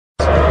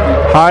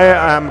Hi,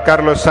 I'm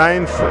Carlos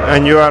Sainz,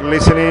 and you are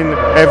listening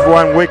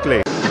F1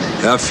 Weekly.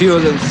 There are fewer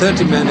than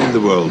 30 men in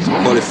the world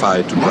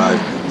qualified to drive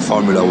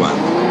Formula One.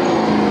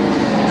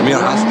 A mere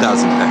half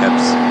dozen,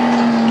 perhaps,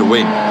 to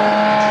win.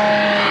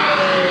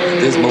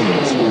 At this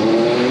moment,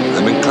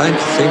 I'm inclined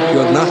to think you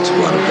are not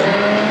one of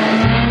them.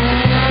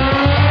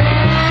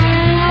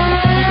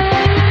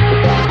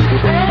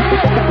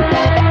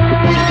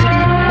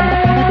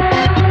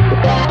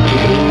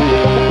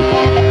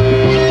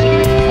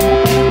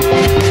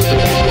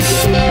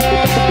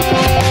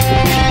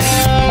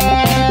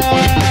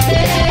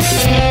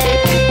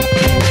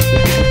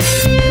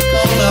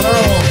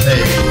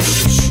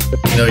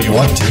 No, you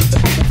want to.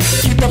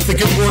 Keep up the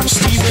good work,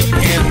 Stephen,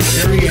 and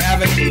there you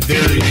have it.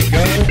 There you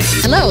go.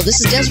 Hello, this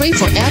is Desiree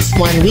for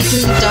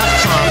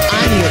F1weekly.com.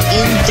 I'm your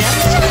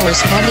in-depth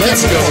correspondent.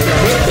 Let's go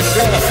with the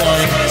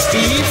qualifying,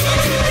 Steve.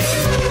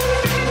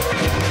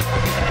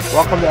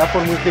 Welcome to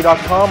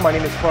F1weekly.com. My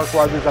name is Clark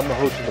Rogers. I'm the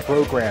host of the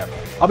program.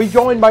 I'll be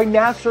joined by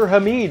Nasser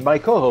Hamid, my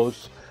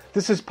co-host.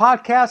 This is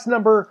podcast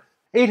number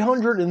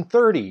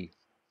 830,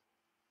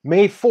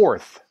 May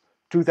 4th,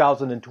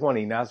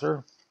 2020.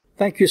 Nasser?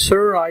 Thank you,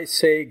 sir. I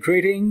say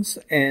greetings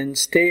and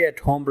stay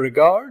at home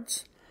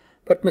regards.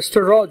 But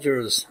Mr.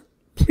 Rogers,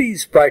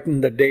 please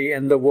brighten the day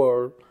and the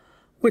world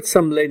with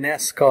some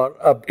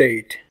NASCAR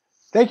update.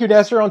 Thank you,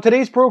 Nasser. On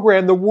today's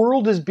program, the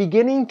world is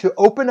beginning to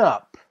open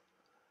up.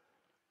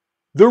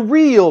 The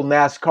real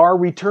NASCAR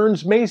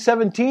returns May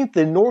 17th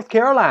in North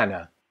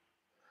Carolina.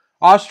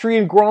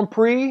 Austrian Grand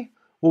Prix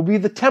will be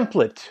the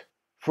template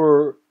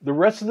for the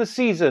rest of the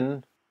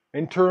season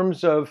in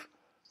terms of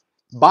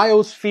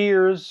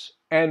biospheres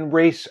and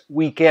race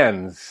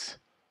weekends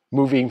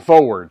moving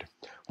forward.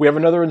 We have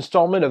another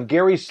installment of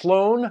Gary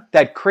Sloan,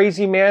 that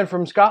crazy man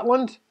from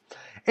Scotland.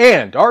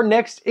 And our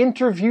next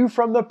interview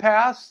from the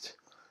past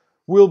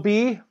will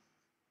be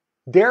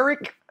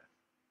Derek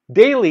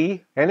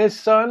Daly and his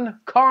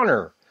son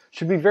Connor.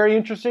 Should be very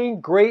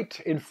interesting, great,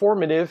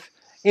 informative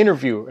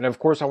interview. And of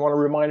course, I want to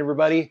remind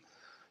everybody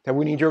that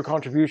we need your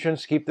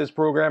contributions to keep this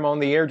program on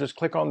the air. Just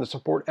click on the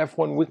Support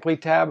F1 Weekly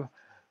tab.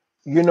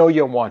 You know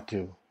you'll want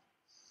to.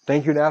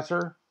 Thank you,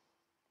 Nasser.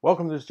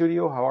 Welcome to the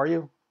studio. How are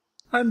you?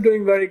 I'm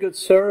doing very good,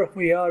 sir.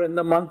 We are in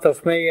the month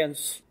of May, and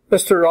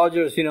Mr.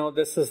 Rogers,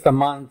 this is the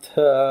month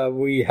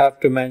we have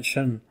to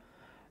mention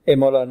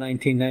Imola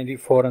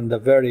 1994 and the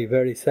very,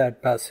 very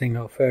sad passing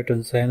of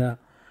Ayrton Senna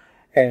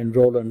and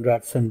Roland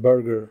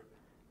Ratzenberger.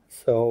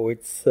 So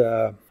it's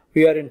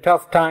we are in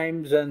tough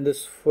times, and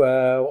this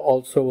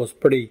also was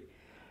pretty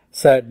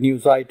sad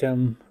news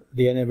item,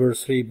 the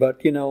anniversary.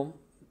 But,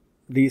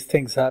 these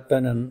things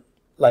happen and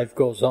life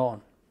goes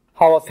on.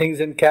 How are things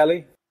in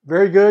Cali?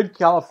 Very good.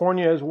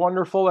 California is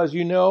wonderful, as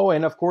you know.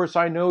 And of course,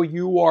 I know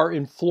you are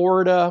in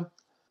Florida.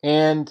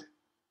 And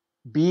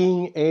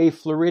being a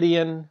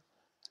Floridian,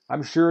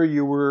 I'm sure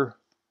you were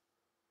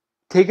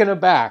taken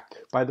aback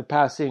by the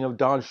passing of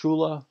Don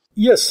Shula.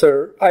 Yes,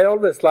 sir. I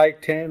always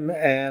liked him.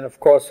 And of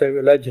course, a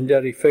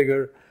legendary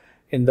figure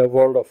in the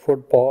world of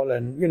football.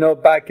 And,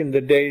 back in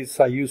the days,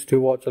 I used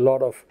to watch a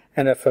lot of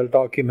NFL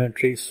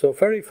documentaries, so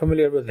very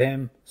familiar with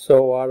him.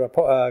 So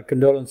our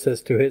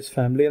condolences to his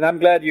family, and I'm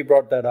glad you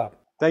brought that up.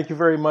 Thank you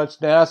very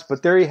much, Nas.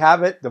 But there you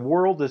have it. The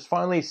world is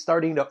finally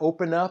starting to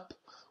open up.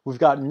 We've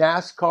got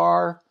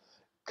NASCAR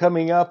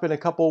coming up in a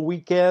couple of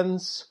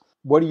weekends.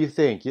 What do you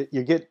think?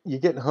 You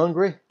getting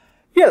hungry?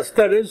 Yes,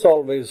 there is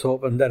always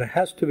hope, and there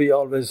has to be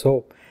always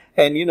hope.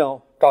 And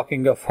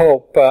talking of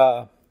hope,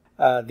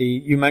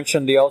 you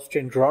mentioned the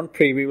Austrian Grand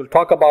Prix. We will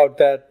talk about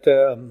that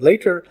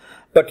later.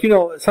 But,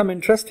 some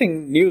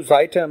interesting news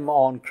item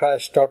on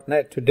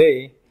Crash.net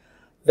today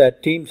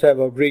that teams have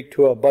agreed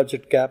to a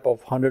budget cap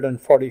of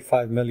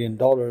 $145 million,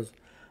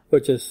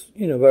 which is,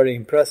 very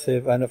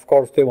impressive. And, of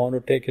course, they want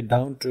to take it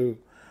down to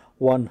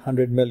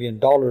 $100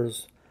 million,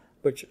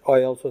 which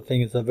I also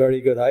think is a very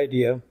good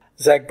idea.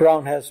 Zach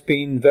Brown has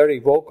been very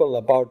vocal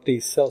about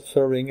these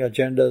self-serving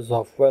agendas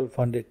of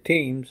well-funded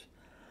teams.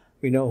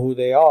 We know who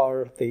they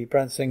are, the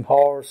Prancing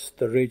Horse,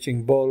 the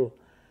Raging Bull,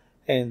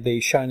 and the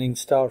Shining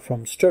Star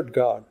from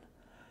Stuttgart.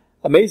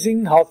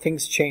 Amazing how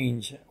things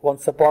change.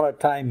 Once upon a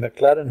time,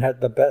 McLaren had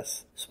the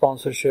best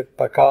sponsorship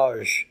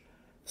package.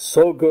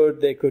 So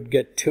good they could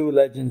get two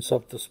legends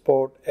of the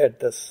sport at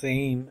the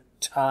same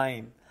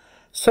time.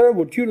 Sir,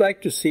 would you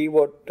like to see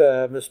what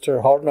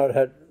Mr. Horner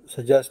had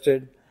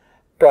suggested?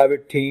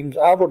 Private teams.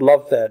 I would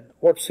love that.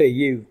 What say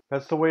you?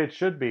 That's the way it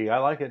should be. I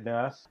like it,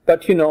 Nas.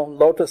 But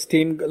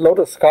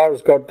Lotus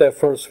cars got their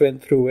first win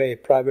through a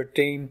private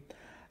team.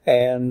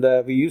 And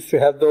we used to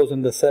have those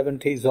in the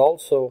 70s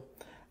also.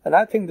 And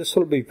I think this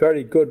will be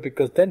very good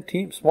because then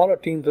smaller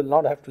teams will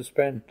not have to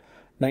spend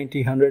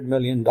 $90-100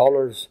 million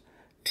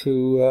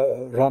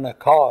to run a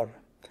car.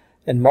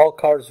 And more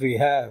cars we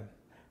have,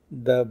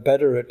 the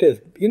better it is.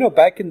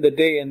 Back in the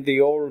day in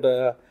the old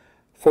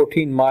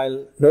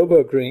 14-mile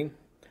Nürburgring,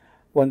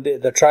 when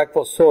the track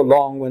was so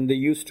long, when they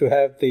used to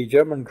have the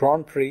German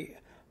Grand Prix,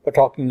 we're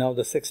talking now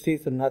the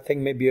 60s and I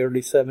think maybe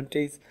early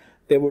 70s,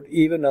 they would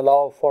even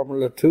allow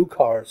Formula 2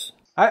 cars.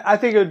 I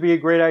think it would be a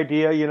great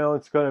idea.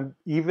 It's going to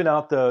even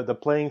out the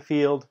playing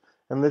field.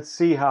 And let's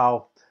see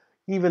how,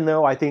 even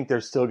though I think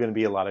there's still going to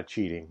be a lot of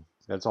cheating.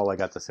 That's all I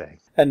got to say.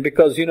 And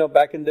because,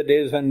 back in the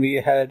days when we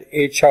had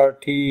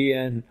HRT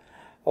and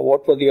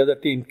what was the other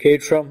team,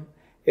 Caterham,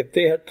 if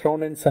they had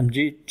thrown in some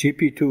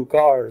GP2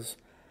 cars,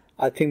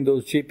 I think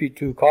those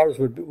GP2 cars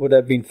would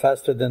have been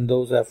faster than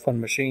those F1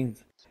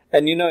 machines.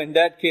 And, in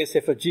that case,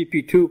 if a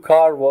GP2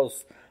 car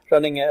was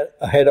running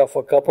ahead of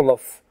a couple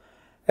of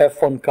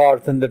F1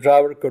 cars, then the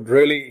driver could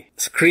really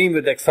scream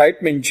with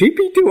excitement,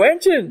 GP2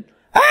 engine!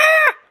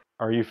 Ah!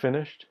 Are you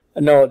finished?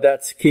 No,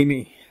 that's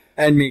Kimi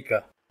and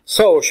Mika.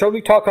 So, shall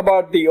we talk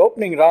about the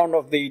opening round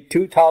of the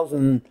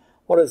 2000,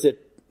 what is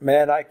it?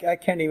 Man, I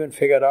can't even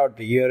figure out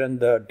the year and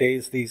the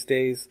days these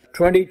days.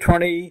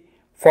 2020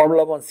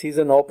 Formula One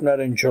season opener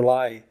in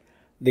July.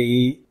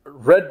 The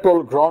Red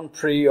Bull Grand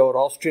Prix or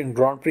Austrian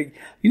Grand Prix.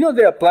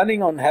 They are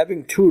planning on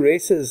having 2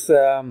 races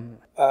in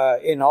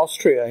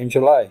Austria in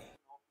July.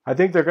 I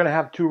think they're going to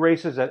have 2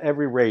 races at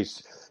every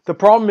race. The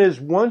problem is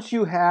once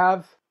you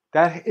have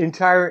that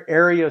entire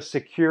area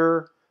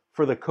secure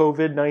for the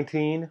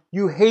COVID-19,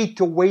 you hate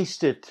to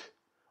waste it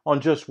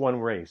on just one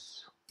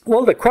race.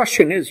 Well, the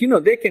question is,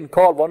 they can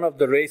call one of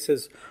the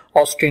races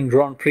Austrian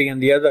Grand Prix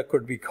and the other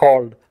could be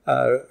called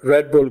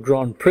Red Bull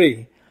Grand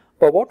Prix.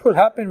 But what will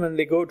happen when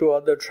they go to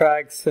other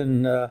tracks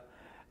and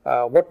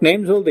what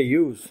names will they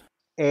use?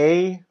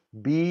 A,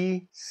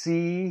 B,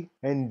 C,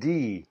 and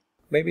D.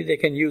 Maybe they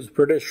can use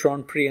British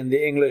Grand Prix and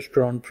the English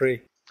Grand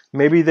Prix.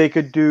 Maybe they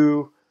could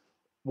do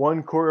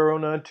 1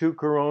 Corona, 2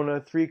 Corona,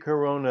 3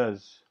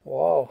 Coronas.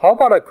 Wow. How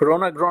about a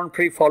Corona Grand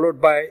Prix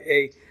followed by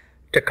a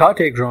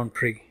Tecate Grand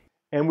Prix?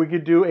 And we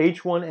could do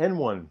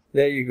H1N1.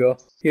 There you go.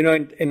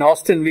 In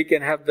Austin, we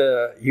can have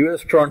the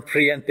U.S. Grand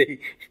Prix and the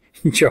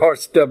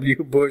George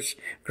W. Bush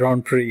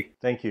Grand Prix.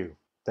 Thank you.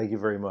 Thank you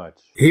very much.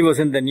 He was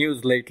in the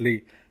news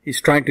lately.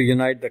 He's trying to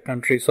unite the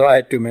country, so I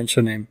had to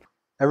mention him.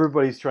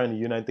 Everybody's trying to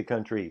unite the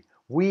country.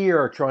 We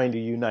are trying to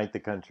unite the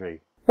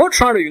country. We're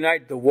trying to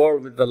unite the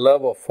world with the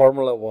love of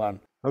Formula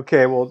One.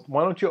 Okay, well,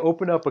 why don't you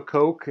open up a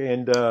Coke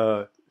and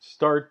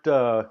start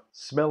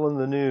smelling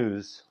the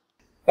news?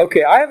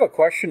 Okay, I have a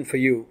question for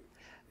you.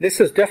 This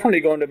is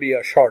definitely going to be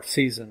a short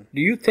season.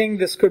 Do you think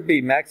this could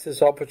be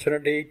Max's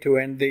opportunity to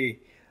end the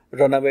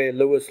runaway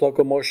Lewis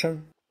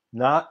locomotion?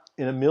 Not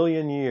in a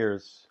million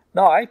years.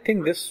 No, I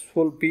think this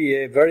will be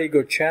a very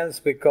good chance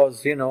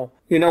because,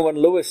 when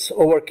Lewis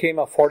overcame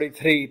a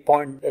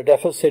 43-point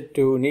deficit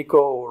to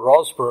Nico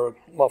Rosberg,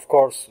 of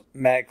course,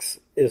 Max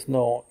is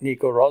no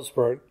Nico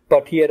Rosberg,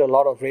 but he had a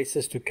lot of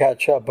races to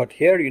catch up. But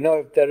here,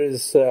 if there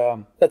is,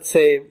 let's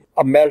say,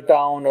 a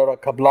meltdown or a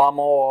kablamo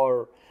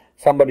or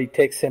somebody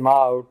takes him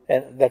out,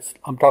 and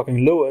I'm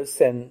talking Lewis,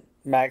 and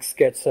Max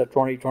gets a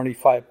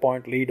 20-25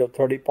 point lead or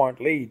 30-point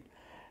lead,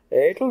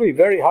 it will be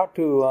very hard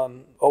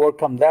to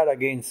overcome that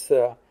against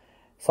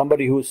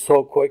somebody who's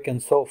so quick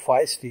and so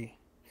feisty.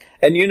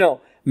 And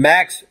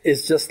Max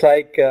is just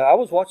like, I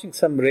was watching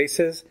some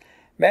races.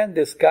 Man,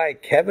 this guy,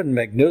 Kevin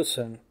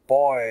Magnussen,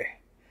 boy,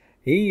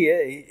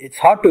 it's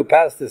hard to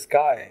pass this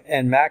guy.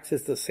 And Max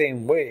is the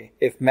same way.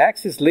 If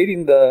Max is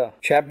leading the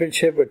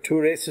championship with 2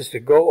 races to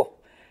go,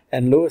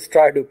 and Lewis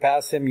tried to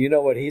pass him, you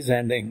know what he's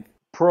ending.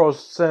 Pro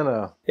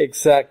Senna.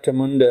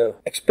 Exactamundo.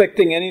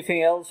 Expecting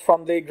anything else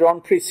from the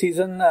Grand Prix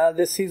season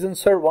this season,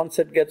 sir, once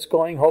it gets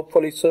going,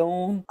 hopefully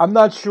soon? I'm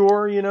not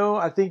sure,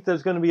 I think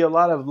there's going to be a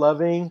lot of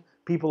loving,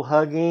 people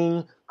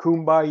hugging,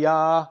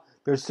 kumbaya.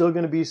 There's still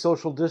going to be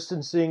social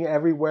distancing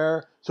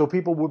everywhere, so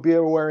people will be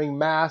wearing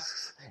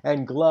masks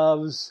and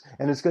gloves,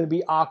 and it's going to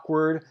be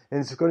awkward, and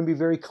it's going to be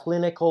very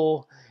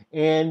clinical,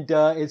 and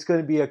it's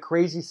going to be a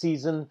crazy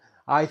season.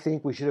 I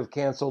think we should have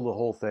canceled the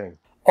whole thing.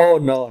 Oh,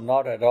 no,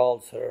 not at all,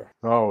 sir.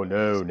 Oh,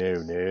 no.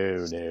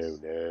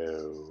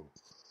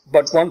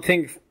 But one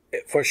thing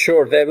for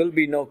sure, there will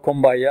be no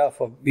kumbaya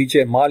for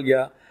Vijay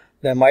Mallya.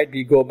 There might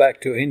be go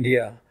back to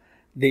India.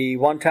 The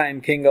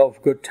one-time king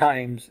of good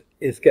times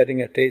is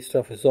getting a taste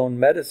of his own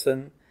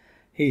medicine.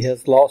 He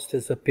has lost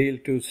his appeal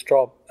to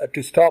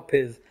stop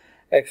his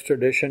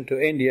extradition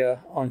to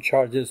India on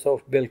charges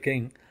of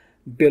bilking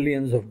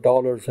billions of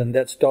dollars, and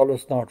that's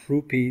dollars, not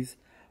rupees,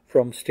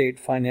 from state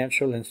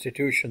financial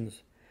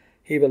institutions.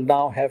 He will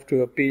now have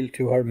to appeal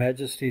to Her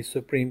Majesty's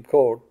Supreme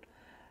Court.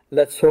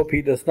 Let's hope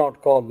he does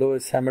not call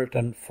Lewis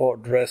Hamilton for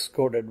dress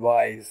code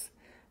advice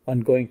when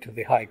going to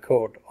the High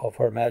Court of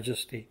Her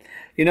Majesty.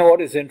 You know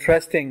what is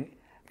interesting?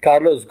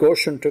 Carlos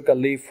Ghosn took a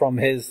leave from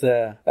his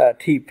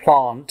tea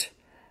plant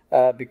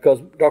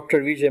because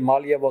Dr. Vijay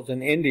Mallya was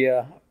in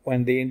India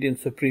when the Indian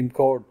Supreme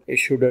Court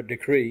issued a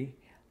decree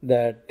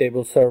that they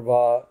will serve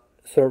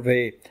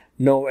a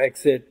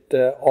no-exit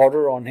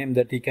order on him,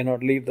 that he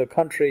cannot leave the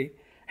country.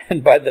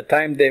 And by the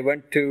time they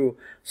went to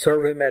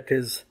serve him at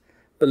his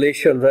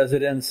palatial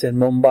residence in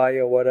Mumbai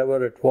or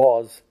whatever it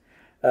was,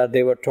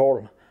 they were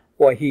told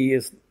why he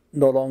is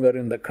no longer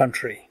in the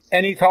country.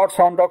 Any thoughts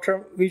on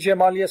Dr. Vijay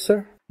Mallya,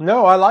 sir?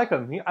 No, I like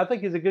him. I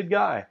think he's a good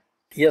guy.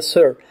 Yes,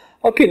 sir.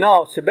 Okay,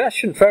 now,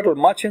 Sebastian Vettel,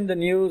 much in the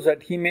news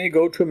that he may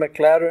go to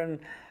McLaren.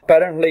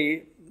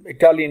 Apparently,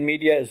 Italian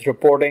media is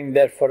reporting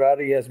that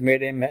Ferrari has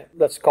made him,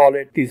 let's call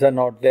it, these are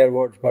not their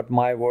words but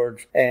my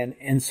words, an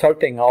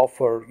insulting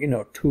offer,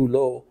 too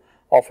low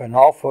of an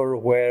offer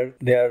where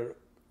they're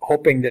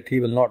hoping that he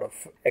will not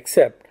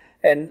accept.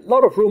 And a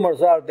lot of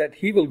rumors are that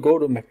he will go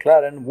to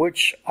McLaren,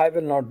 which I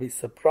will not be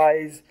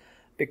surprised,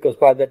 because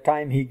by the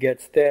time he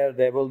gets there,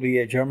 there will be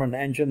a German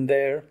engine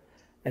there,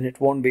 and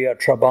it won't be a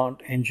Trabant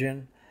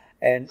engine.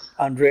 And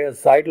Andreas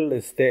Seidel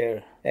is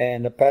there,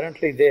 and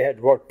apparently they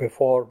had worked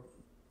before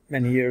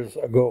many years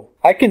ago.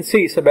 I can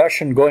see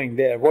Sebastian going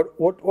there.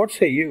 What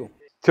say you?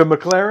 To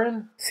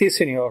McLaren? Si,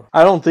 senor.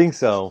 I don't think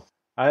so.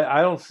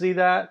 I don't see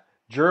that.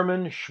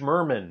 German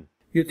Schmerman.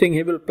 You think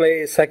he will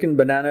play second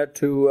banana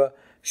to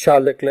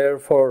Charles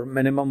Leclerc for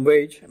minimum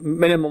wage?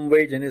 Minimum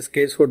wage in his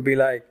case would be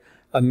like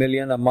 $1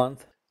 million a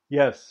month.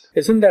 Yes.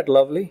 Isn't that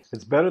lovely?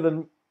 It's better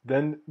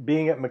than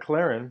being at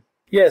McLaren.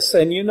 Yes,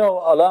 and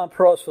Alain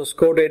Prost was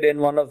quoted in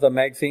one of the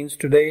magazines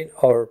today,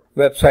 or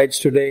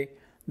websites today,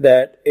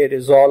 that it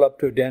is all up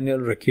to Daniel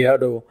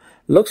Ricciardo.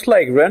 Looks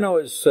like Renault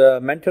is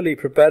mentally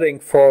preparing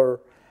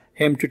for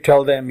him to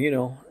tell them,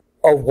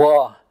 au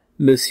revoir,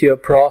 Monsieur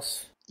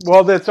Prost.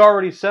 Well, that's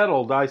already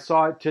settled. I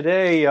saw it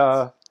today.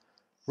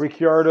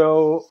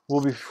 Ricciardo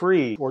will be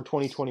free for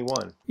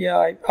 2021.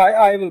 Yeah,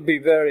 I will be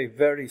very,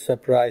 very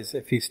surprised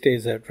if he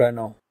stays at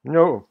Renault.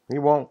 No, he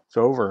won't. It's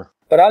over.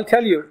 But I'll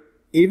tell you,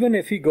 even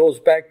if he goes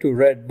back to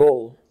Red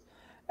Bull,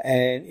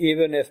 and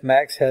even if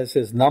Max has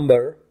his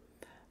number,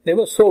 they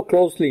were so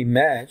closely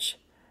matched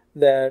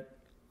that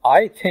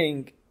I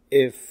think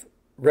if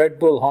Red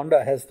Bull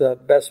Honda has the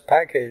best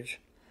package,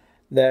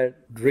 that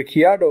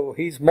Ricciardo,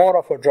 he's more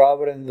of a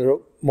driver in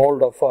the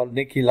mold of a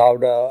Niki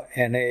Lauda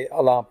and a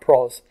Alain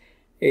Prost,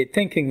 a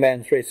thinking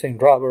man's racing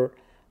driver,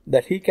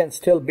 that he can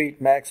still beat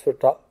Max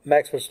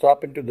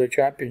Verstappen to the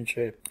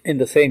championship in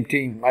the same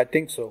team. I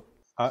think so.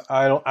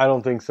 I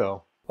don't think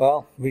so.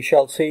 Well, we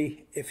shall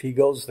see if he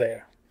goes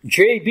there.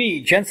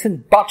 JB,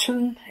 Jenson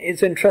Button,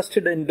 is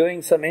interested in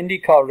doing some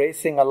IndyCar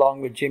racing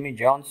along with Jimmy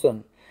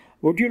Johnson.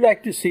 Would you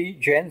like to see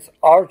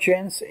our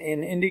Jens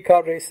in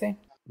IndyCar racing?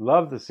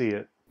 Love to see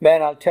it.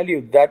 Man, I'll tell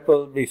you, that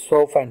will be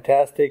so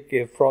fantastic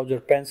if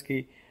Roger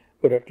Penske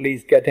could at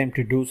least get him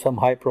to do some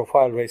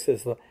high-profile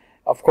races.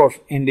 Of course,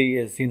 Indy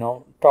is,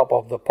 top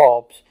of the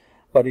pops.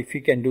 But if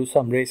he can do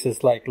some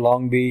races like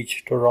Long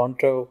Beach,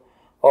 Toronto,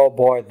 oh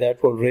boy,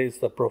 that will raise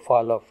the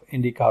profile of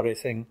IndyCar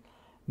racing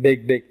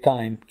big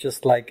time,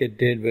 just like it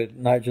did with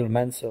Nigel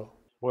Mansell.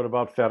 What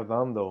about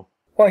Fernando?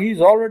 Well,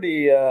 he's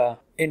already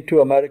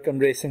into American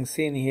racing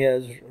scene. He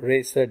has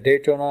raced at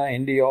Daytona,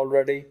 Indy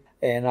already,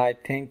 and I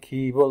think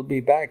he will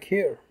be back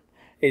here.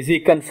 Is he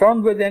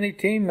confirmed with any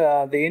team?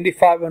 The Indy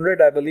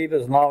 500, I believe,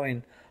 is now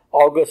in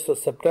August or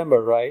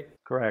September, right?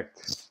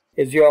 Correct.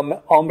 Is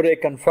your hombre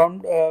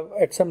confirmed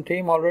at some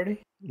team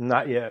already?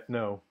 Not yet,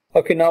 no.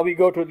 Okay, now we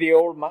go to the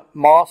old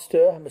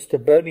master,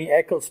 Mr. Bernie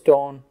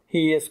Ecclestone.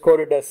 He is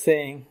quoted as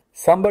saying,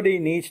 "Somebody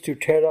needs to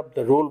tear up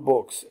the rule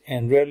books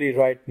and really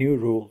write new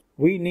rules.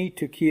 We need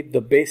to keep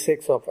the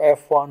basics of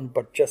F1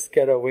 but just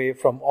get away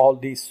from all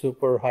these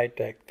super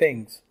high-tech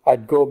things.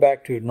 I'd go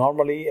back to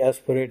normally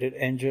aspirated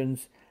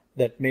engines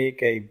that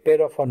make a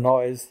bit of a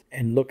noise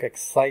and look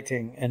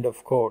exciting," end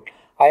of quote.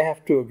 I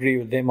have to agree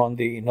with him on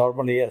the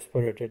normally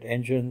aspirated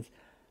engines.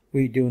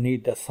 We do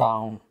need the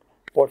sound.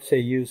 What say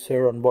you,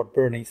 sir, on what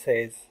Bernie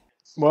says?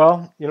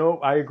 Well,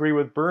 I agree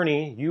with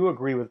Bernie. You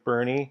agree with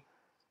Bernie.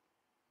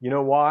 You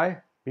know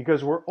why?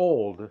 Because we're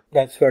old.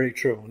 That's very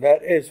true.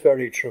 That is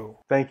very true.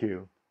 Thank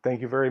you.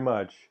 Thank you very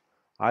much.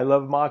 I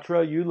love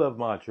Matra. You love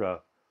Matra.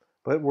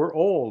 But we're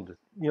old.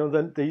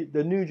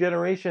 The new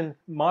generation,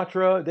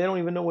 Matra, they don't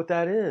even know what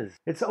that is.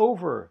 It's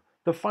over.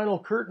 The final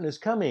curtain is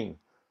coming.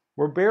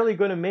 We're barely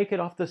going to make it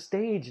off the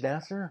stage,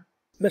 Nasser.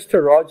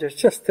 Mr. Rogers,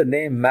 just the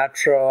name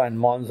Matra and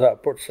Monza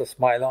puts a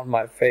smile on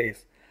my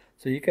face.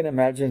 So you can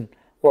imagine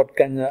what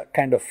kind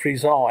of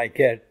frisson I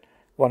get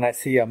when I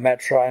see a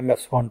Matra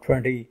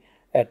MS-120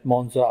 at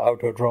Monza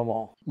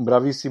Autodromo.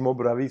 Bravissimo,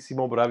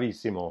 bravissimo,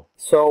 bravissimo.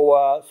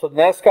 So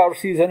NASCAR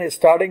season is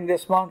starting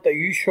this month. Are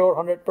you sure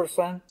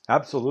 100%?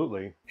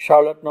 Absolutely.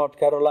 Charlotte, North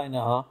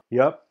Carolina, huh?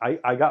 Yep,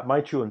 I got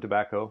my chewing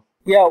tobacco.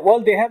 Yeah, well,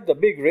 they have the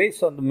big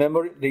race on the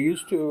Memorial. They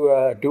used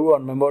to do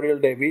on Memorial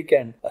Day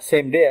weekend,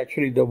 same day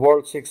actually, the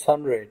World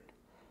 600.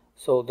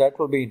 So that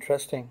will be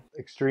interesting.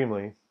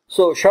 Extremely.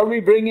 So shall we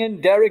bring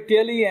in Derek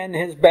Daly and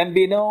his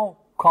Bambino,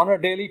 Connor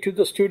Daly, to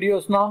the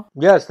studios now?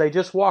 Yes, they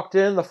just walked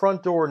in the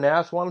front door,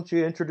 Nas. Why don't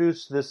you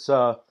introduce this,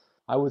 I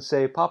would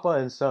say, Papa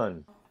and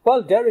son?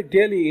 Well, Derek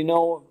Daly,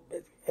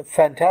 a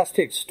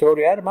fantastic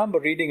story. I remember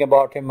reading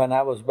about him when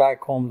I was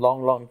back home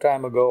long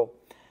time ago,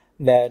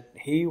 that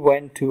he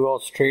went to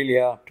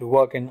Australia to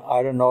work in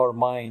iron ore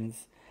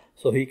mines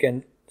so he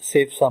can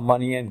save some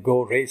money and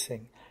go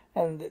racing.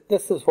 And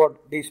this is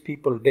what these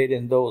people did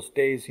in those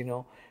days,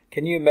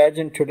 Can you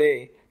imagine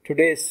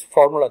today's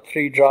Formula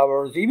 3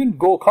 drivers, even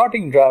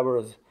go-karting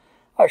drivers,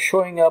 are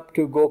showing up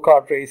to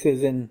go-kart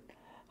races in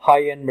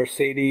high-end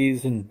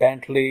Mercedes and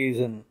Bentleys,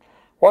 and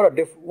what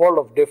a world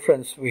of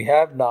difference we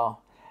have now.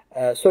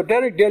 So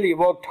Derek Daly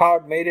worked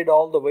hard, made it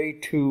all the way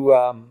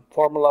to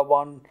Formula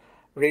One,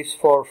 raced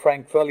for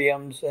Frank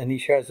Williams, and he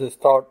shares his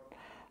thought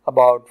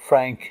about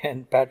Frank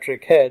and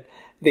Patrick Head.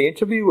 The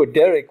interview with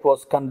Derek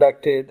was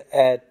conducted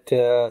at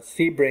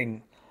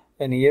Sebring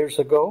many years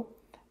ago.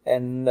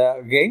 And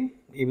again,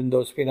 even though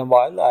it's been a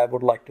while, I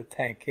would like to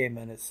thank him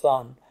and his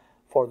son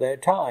for their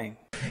time.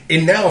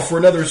 And now for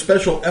another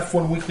special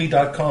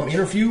F1weekly.com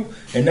interview.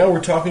 And now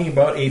we're talking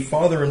about a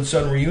father and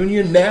son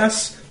reunion.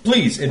 Nas,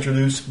 please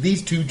introduce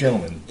these two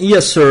gentlemen.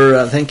 Yes,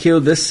 sir. Thank you.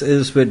 This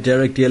is with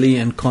Derek Daly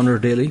and Connor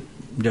Daly.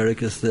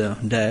 Derek is the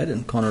dad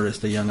and Connor is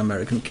the young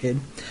American kid.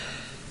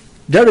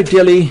 Derek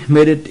Daly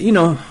made it,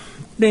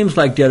 names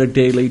like Derek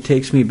Daly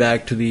takes me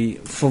back to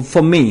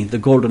for me, the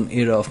golden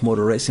era of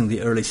motor racing,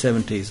 the early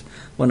 70s,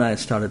 when I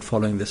started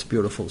following this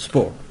beautiful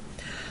sport.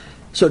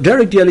 So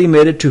Derek Daly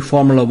made it to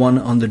Formula One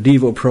on the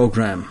Devo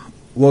program,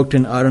 worked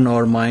in iron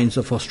ore mines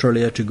of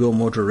Australia to go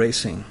motor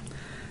racing,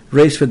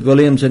 raced with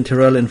Williams and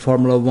Tyrrell in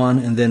Formula One,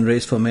 and then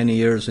raced for many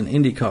years in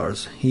Indy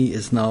cars. He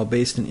is now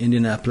based in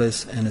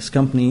Indianapolis, and his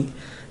company,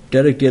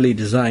 Derek Daly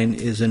Design,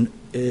 is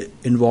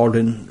involved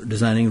in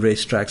designing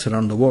racetracks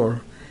around the world.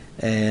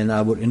 And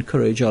I would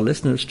encourage our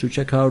listeners to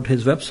check out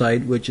his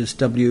website, which is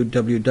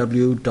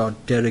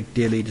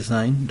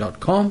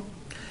www.derekdalydesign.com.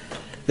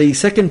 The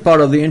second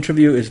part of the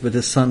interview is with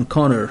his son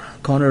Connor.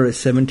 Connor is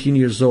 17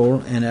 years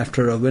old, and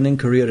after a winning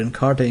career in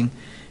karting,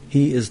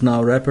 he is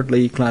now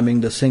rapidly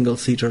climbing the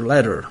single-seater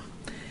ladder.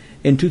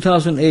 In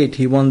 2008,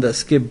 he won the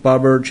Skip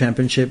Barber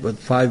Championship with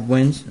 5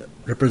 wins.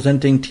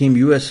 Representing Team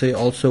USA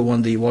also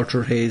won the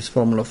Walter Hayes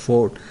Formula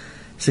Ford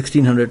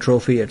 1600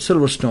 trophy at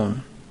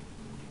Silverstone.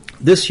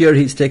 This year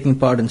he's taking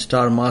part in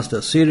Star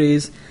Mazda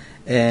Series,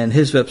 and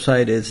his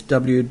website is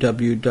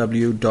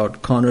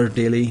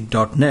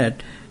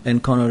www.connordaly.net,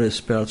 and Connor is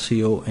spelled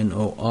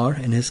C-O-N-O-R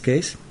in his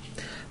case.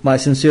 My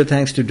sincere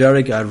thanks to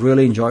Derek. I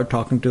really enjoyed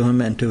talking to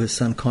him and to his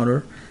son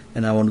Connor,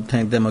 and I want to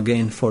thank them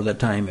again for their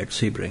time at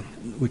Sebring,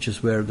 which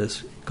is where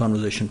this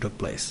conversation took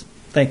place.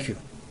 Thank you.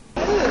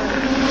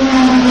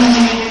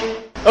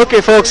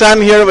 Okay, folks,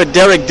 I'm here with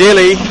Derek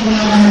Daly,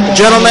 a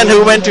gentleman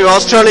who went to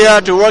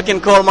Australia to work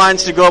in coal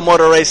mines to go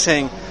motor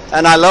racing.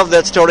 And I love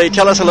that story.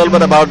 Tell us a little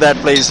bit about that,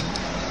 please.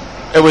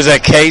 It was a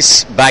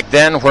case back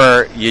then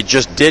where you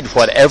just did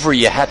whatever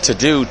you had to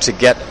do to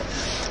get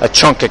a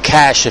chunk of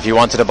cash if you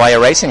wanted to buy a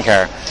racing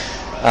car.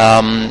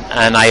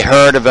 And I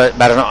heard about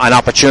an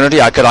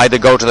opportunity. I could either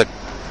go to the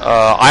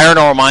iron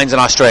ore mines in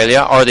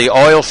Australia or the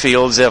oil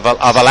fields of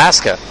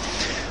Alaska.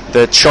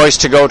 The choice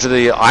to go to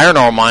the iron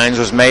ore mines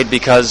was made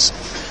because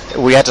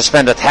we had to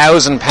spend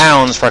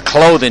 £1,000 for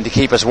clothing to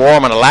keep us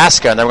warm in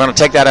Alaska, and they were going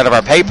to take that out of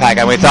our pay pack,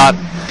 and we thought,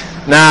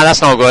 nah, that's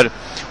no good.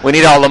 We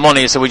need all the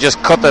money, so we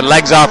just cut the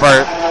legs off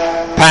our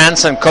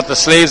pants and cut the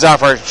sleeves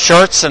off our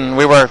shirts, and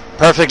we were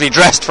perfectly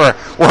dressed for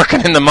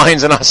working in the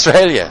mines in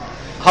Australia.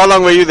 How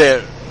long were you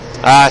there?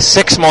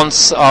 6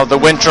 months of the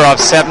winter of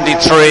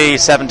 73,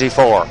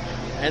 74.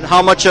 And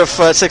how much of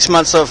 6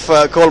 months of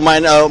coal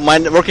mine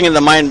working in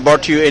the mine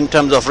brought you in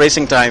terms of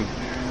racing time?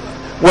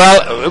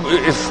 Well,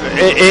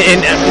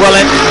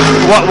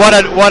 what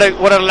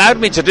it allowed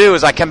me to do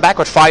is I came back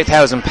with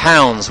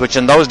 £5,000, which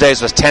in those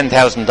days was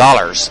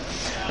 $10,000,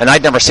 and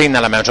I'd never seen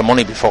that amount of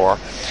money before,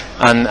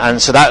 and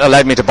so that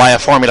allowed me to buy a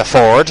Formula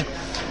Ford,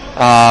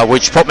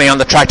 which put me on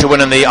the track to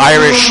winning the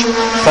Irish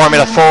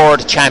Formula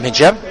Ford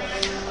Championship.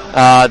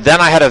 Then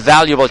I had a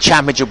valuable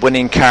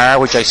championship-winning car,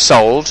 which I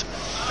sold.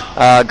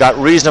 Got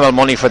reasonable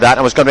money for that,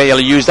 and was going to be able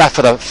to use that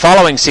for the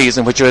following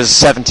season, which was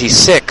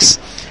 76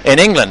 in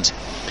England.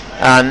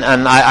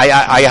 And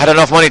I had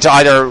enough money to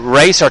either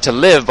race or to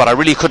live, but I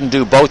really couldn't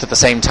do both at the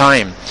same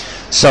time.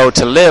 So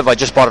to live, I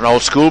just bought an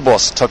old school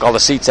bus, took all the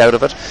seats out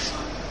of it,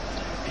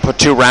 put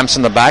 2 ramps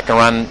in the back, and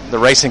ran the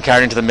racing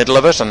car into the middle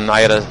of it. And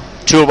I had a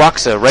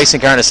toolbox, a racing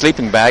car, and a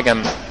sleeping bag.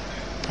 And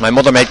my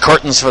mother made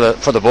curtains for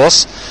the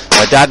bus.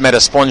 My dad made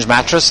a sponge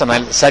mattress, and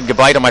I said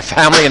goodbye to my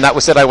family, and that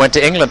was it. I went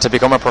to England to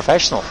become a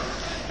professional.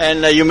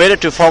 And you made it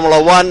to Formula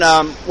One.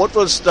 What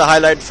was the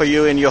highlight for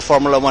you in your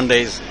Formula One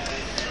days?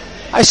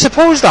 I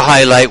suppose the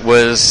highlight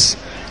was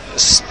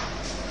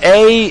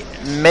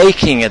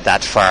making it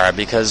that far,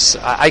 because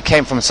I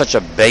came from such a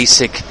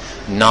basic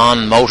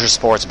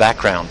non-motorsports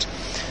background.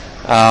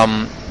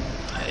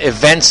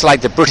 Events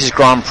like the British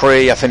Grand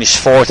Prix, I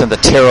finished 4th in the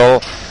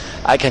Tyrrell.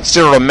 I can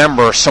still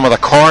remember some of the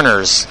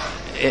corners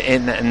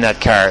in that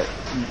car.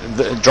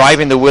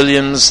 Driving the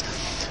Williams,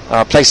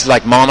 places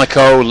like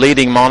Monaco,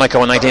 leading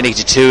Monaco in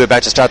 1982,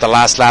 about to start the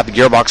last lap, the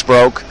gearbox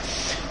broke.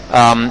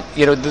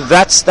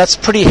 That's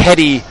pretty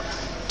heady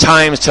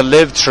times to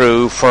live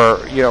through for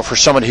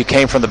someone who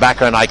came from the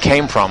background I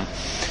came from,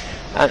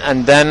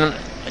 and then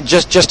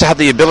just to have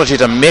the ability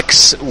to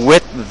mix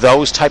with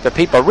those type of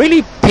people,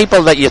 really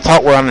people that you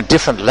thought were on a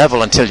different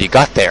level until you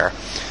got there.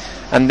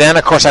 And then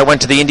of course I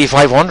went to the Indy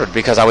 500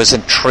 because I was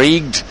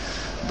intrigued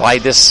by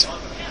this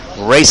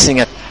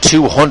racing at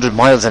 200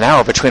 miles an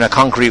hour between a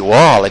concrete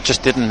wall. It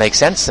just didn't make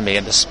sense to me,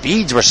 and the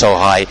speeds were so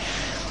high.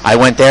 I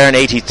went there in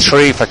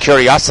 83 for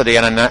curiosity,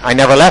 and I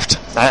never left.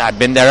 I've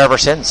been there ever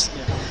since.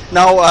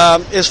 Now,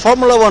 is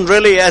Formula One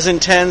really as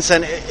intense,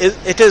 and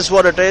it is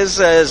what it is,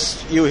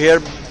 as you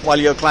hear while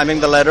you're climbing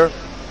the ladder?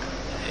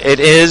 It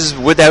is,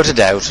 without a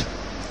doubt,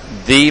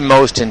 the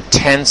most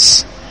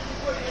intense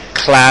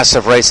class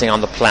of racing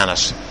on the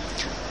planet.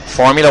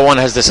 Formula One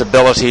has this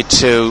ability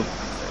to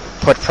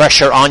put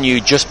pressure on you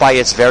just by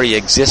its very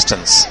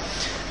existence.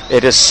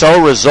 It is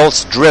so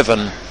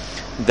results-driven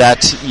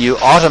that you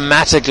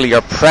automatically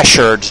are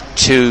pressured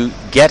to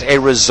get a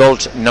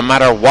result no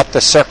matter what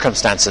the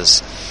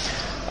circumstances.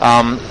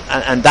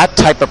 And that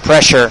type of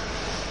pressure,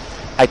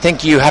 I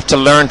think you have to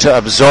learn to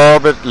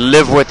absorb it,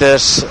 live with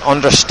it,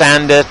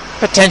 understand it,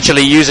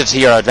 potentially use it to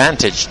your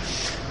advantage.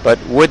 But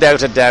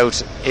without a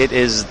doubt, it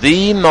is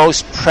the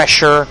most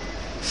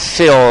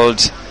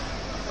pressure-filled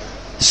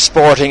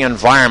sporting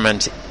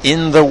environment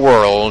in the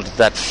world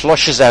that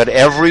flushes out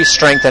every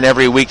strength and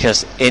every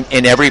weakness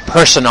in every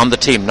person on the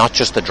team, not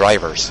just the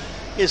drivers.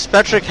 Is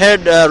Patrick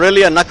Head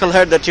really a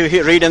knucklehead that you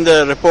read in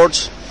the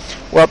reports?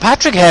 Well,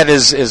 Patrick Head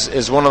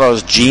is one of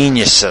those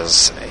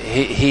geniuses.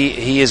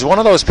 He is one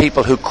of those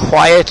people who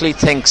quietly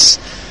thinks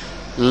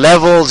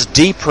levels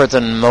deeper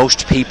than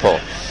most people.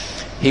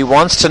 He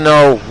wants to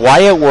know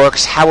why it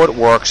works, how it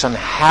works, and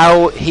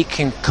how he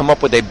can come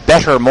up with a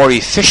better, more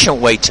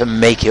efficient way to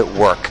make it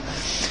work.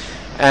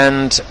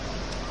 And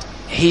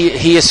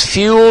he is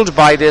fueled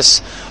by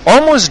this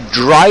almost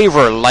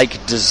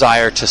driver-like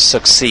desire to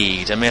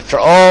succeed. I mean, after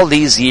all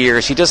these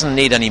years, he doesn't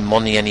need any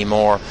money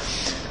anymore.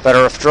 But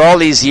after all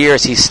these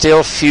years, he's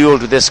still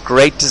fueled with this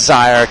great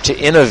desire to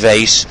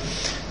innovate,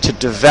 to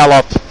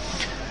develop,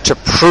 to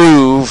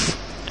prove,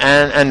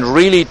 and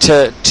really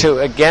to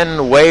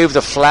again wave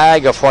the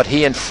flag of what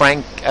he and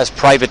Frank as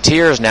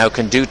privateers now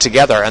can do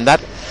together. And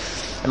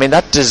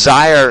that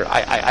desire,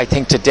 I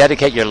think, to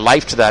dedicate your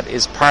life to that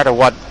is part of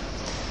what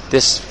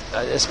is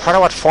part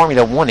of what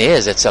Formula One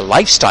is. It's a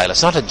lifestyle.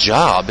 It's not a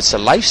job. It's a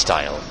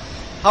lifestyle.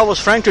 How was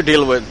Frank to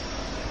deal with?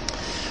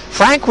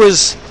 Frank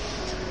was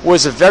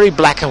a very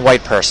black and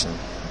white person.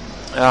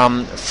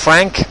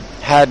 Frank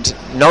had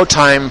no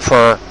time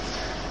for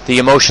the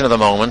emotion of the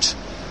moment.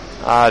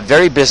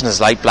 Very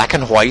businesslike, black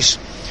and white.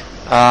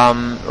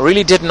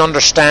 Really didn't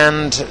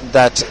understand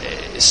that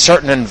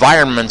certain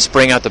environments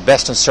bring out the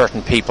best in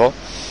certain people.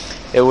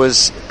 It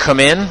was come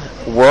in,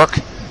 work,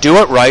 do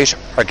it right,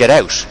 or get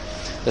out.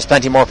 There's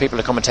plenty more people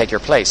to come and take your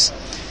place,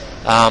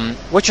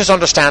 which is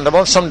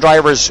understandable. Some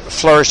drivers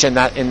flourished in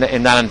that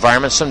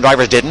environment. Some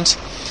drivers didn't.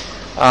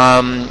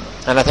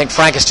 And I think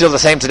Frank is still the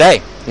same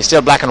today. He's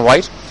still black and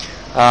white.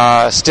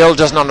 Still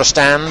doesn't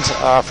understand.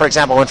 For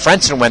example, when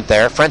Frentzen went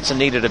there, Frentzen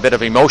needed a bit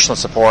of emotional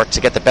support to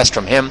get the best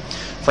from him.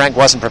 Frank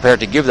wasn't prepared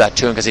to give that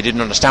to him because he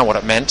didn't understand what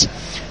it meant.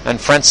 And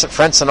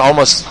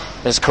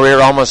Frentzen his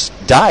career almost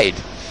died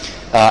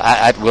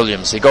at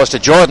Williams. He goes to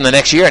Jordan the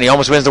next year and he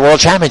almost wins the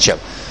World Championship.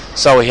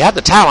 So he had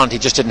the talent, he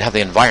just didn't have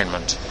the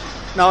environment.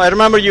 Now, I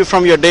remember you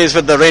from your days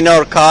with the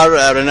Renault car,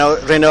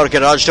 Renault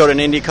garage door in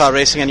IndyCar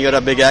racing, and you had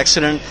a big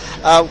accident.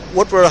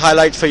 What were the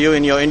highlights for you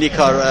in your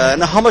IndyCar?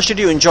 And how much did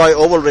you enjoy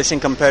oval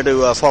racing compared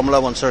to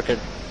Formula One circuit?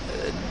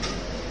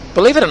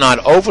 Believe it or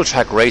not, oval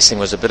track racing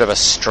was a bit of a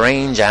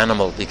strange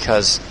animal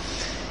because,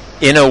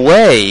 in a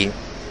way,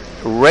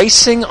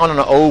 racing on an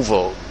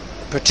oval,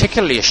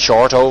 particularly a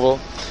short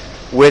oval,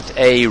 with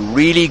a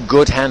really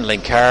good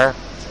handling car,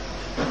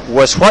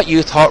 was what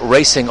you thought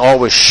racing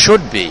always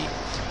should be.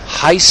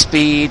 High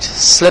speed,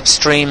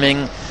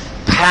 slipstreaming,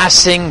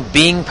 passing,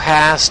 being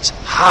passed,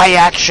 high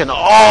action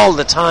all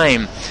the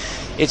time.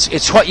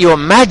 It's what you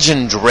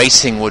imagined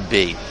racing would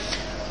be.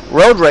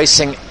 Road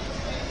racing,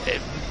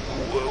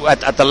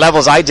 at the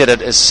levels I did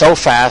it, is so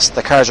fast,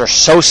 the cars are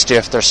so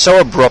stiff, they're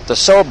so abrupt, they're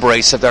so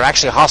abrasive, they're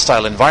actually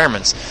hostile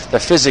environments. They're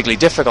physically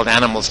difficult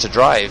animals to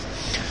drive.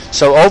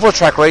 So oval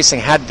track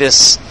racing had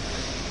this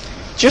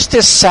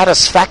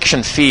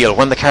satisfaction feel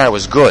when the car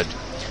was good.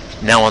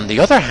 Now, on the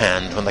other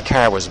hand, when the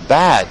car was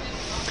bad,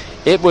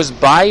 it was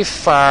by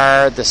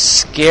far the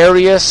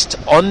scariest,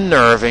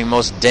 unnerving,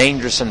 most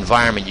dangerous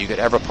environment you could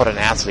ever put an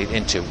athlete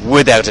into,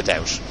 without a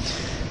doubt.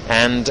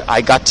 And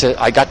I got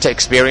to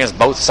experience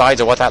both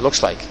sides of what that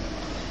looks like.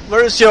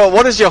 What is your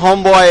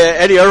homeboy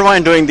Eddie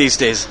Irvine doing these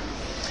days?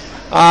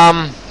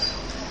 Growing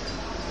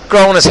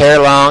his hair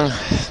long,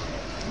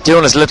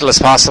 doing as little as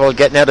possible,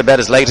 getting out of bed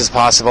as late as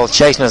possible,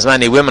 chasing as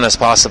many women as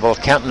possible,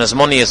 counting his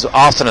money as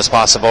often as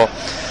possible,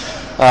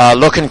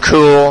 looking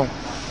cool,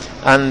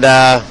 and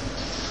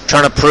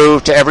trying to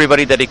prove to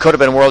everybody that he could have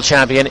been world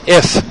champion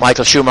if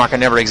Michael Schumacher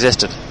never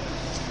existed.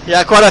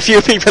 Yeah, quite a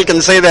few people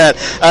can say that.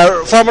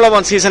 Formula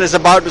One season is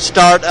about to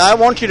start. I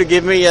want you to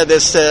give me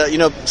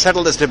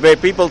settle this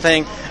debate. People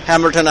think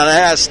Hamilton, and I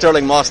asked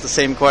Sterling Moss the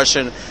same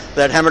question,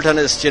 that Hamilton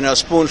is,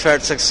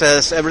 spoon-fed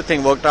success,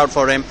 everything worked out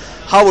for him.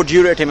 How would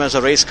you rate him as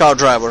a race car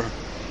driver?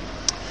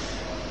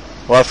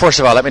 Well, first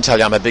of all, let me tell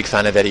you, I'm a big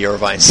fan of Eddie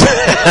Irvine's.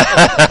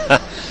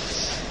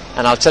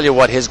 And I'll tell you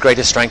what his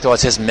greatest strength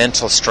was, his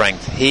mental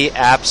strength. He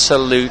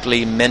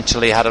absolutely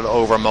mentally had it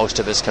over most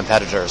of his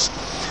competitors.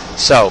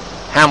 So,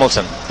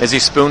 Hamilton, is he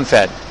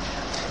spoon-fed?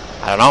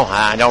 I don't know.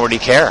 I don't really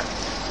care.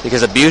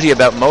 Because the beauty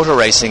about motor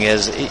racing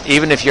is,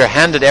 even if you're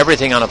handed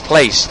everything on a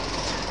plate,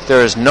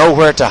 there is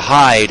nowhere to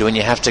hide when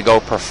you have to go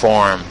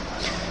perform.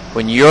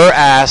 When you're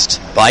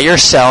asked by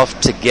yourself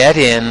to get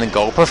in and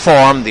go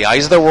perform, the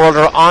eyes of the world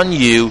are on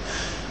you,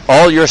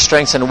 all your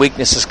strengths and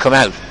weaknesses come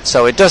out.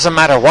 So it doesn't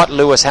matter what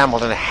Lewis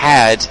Hamilton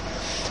had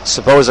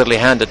supposedly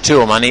handed to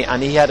him,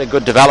 and he had a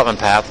good development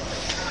path.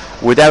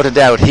 Without a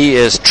doubt, he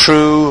is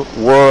true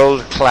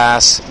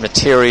world-class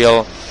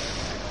material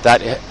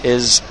that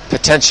is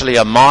potentially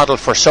a model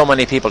for so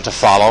many people to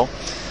follow.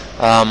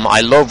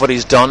 I love what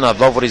he's done. I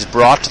love what he's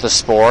brought to the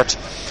sport.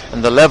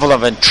 And the level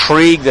of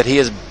intrigue that he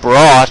has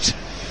brought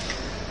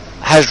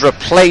has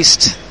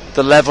replaced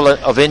the level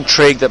of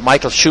intrigue that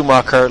Michael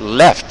Schumacher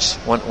left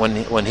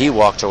when he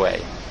walked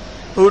away.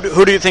 Who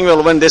do you think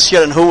will win this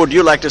year, and who would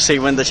you like to see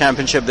win the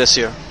championship this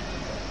year?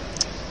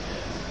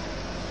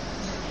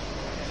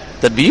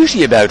 The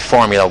beauty about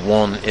Formula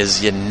One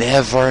is you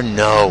never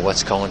know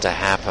what's going to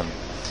happen.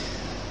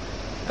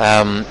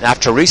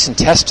 After recent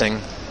testing,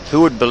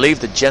 who would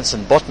believe that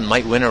Jenson Button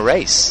might win a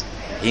race?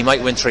 He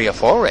might win 3 or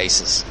 4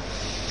 races.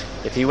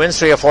 If he wins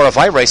 3 or 4 or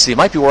 5 races, he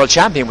might be world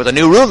champion with a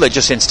new rule they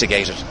just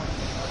instigated.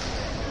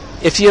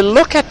 If you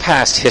look at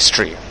past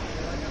history,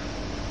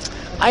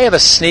 I have a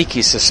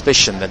sneaky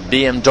suspicion that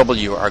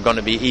BMW are going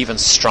to be even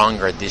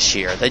stronger this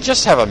year. They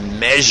just have a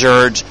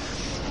measured,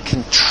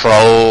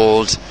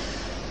 controlled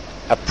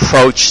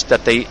approach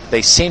that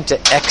they seem to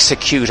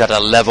execute at a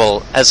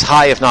level as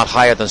high, if not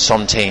higher, than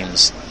some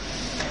teams.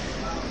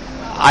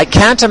 I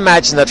can't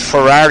imagine that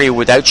Ferrari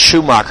without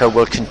Schumacher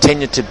will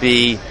continue to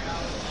be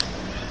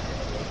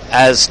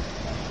as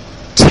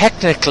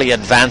technically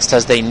advanced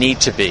as they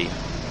need to be.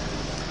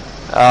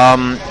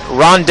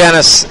 Ron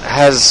Dennis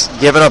has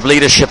given up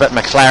leadership at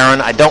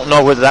McLaren. I don't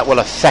know whether that will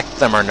affect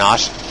them or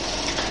not.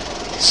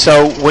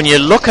 So when you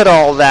look at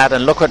all that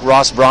and look what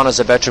Ross Brawn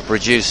is about to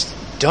produce,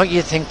 don't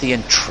you think the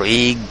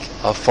intrigue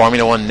of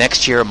Formula One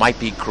next year might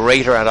be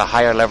greater at a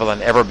higher level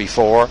than ever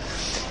before?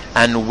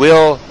 And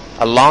will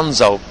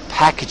Alonso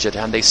package it?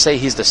 And they say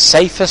he's the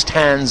safest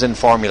hands in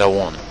Formula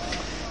One.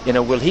 You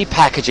know, will he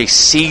package a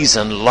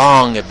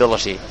season-long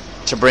ability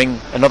to bring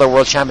another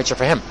world championship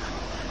for him?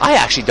 I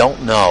actually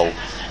don't know,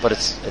 but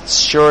it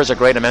sure is a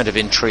great amount of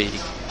intrigue.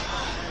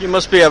 You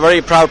must be a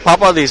very proud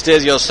papa these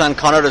days. Your son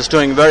Connor is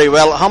doing very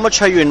well. How much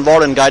are you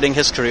involved in guiding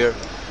his career?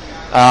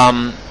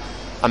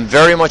 I'm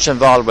very much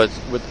involved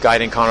with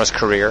guiding Connor's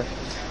career.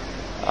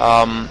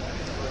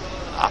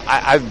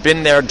 I've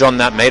been there, done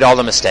that, made all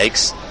the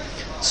mistakes.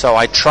 So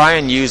I try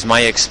and use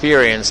my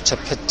experience to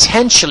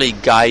potentially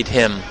guide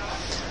him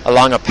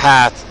along a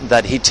path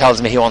that he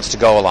tells me he wants to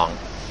go along.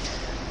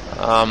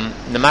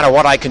 No matter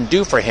what I can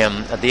do for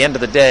him, at the end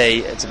of the day,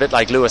 it's a bit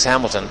like Lewis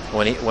Hamilton.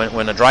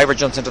 When a driver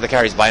jumps into the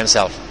car, he's by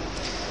himself.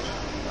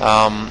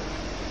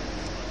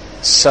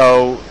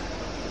 So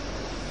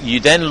you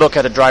then look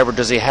at a driver,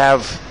 does he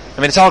have... I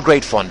mean, it's all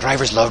great fun.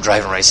 Drivers love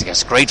driving racing.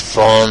 It's great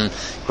fun.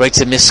 Great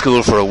to miss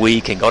school for a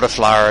week and go to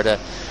Florida.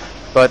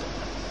 But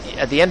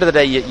at the end of the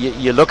day,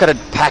 you look at a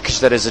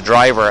package that is a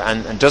driver,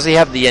 and does he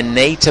have the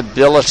innate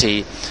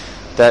ability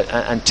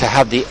and to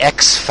have the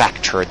X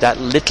factor, that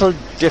little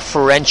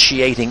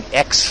differentiating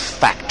X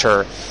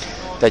factor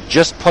that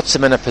just puts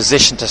him in a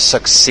position to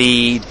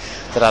succeed,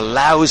 that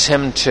allows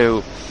him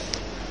to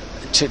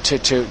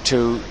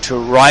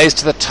rise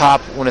to the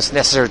top when it's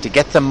necessary, to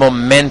get the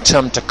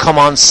momentum, to come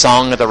on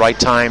song at the right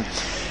time.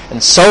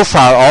 And so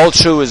far, all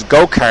through his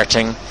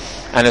go-karting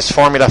and his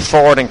Formula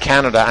Ford in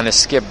Canada and his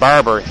Skip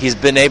Barber, he's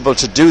been able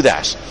to do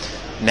that.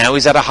 Now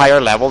he's at a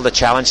higher level. The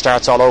challenge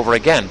starts all over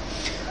again.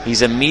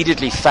 He's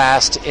immediately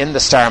fast in the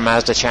Star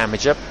Mazda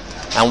Championship,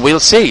 and we'll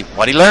see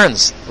what he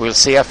learns. We'll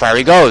see how far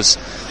he goes.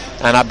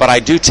 But I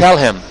do tell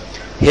him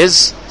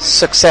his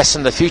success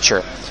in the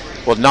future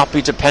will not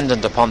be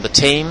dependent upon the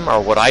team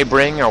or what I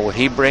bring or what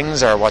he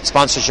brings or what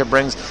sponsorship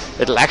brings.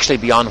 It'll actually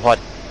be on what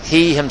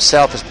he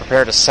himself is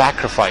prepared to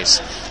sacrifice,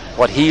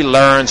 what he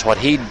learns, what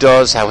he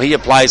does, how he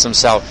applies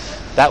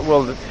himself. That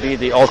will be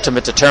the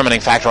ultimate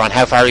determining factor on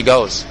how far he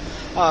goes.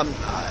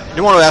 I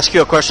do want to ask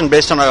you a question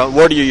based on a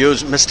word you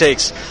use,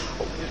 mistakes.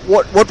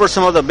 What were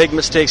some of the big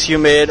mistakes you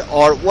made,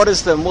 or what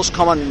is the most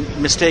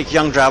common mistake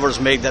young drivers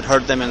make that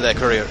hurt them in their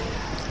career?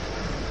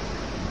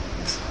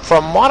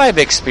 From what I've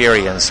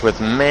experienced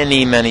with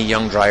many, many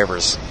young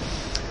drivers,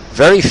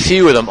 very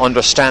few of them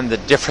understand the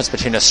difference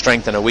between a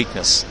strength and a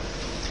weakness.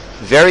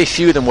 Very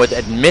few of them would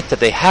admit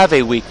that they have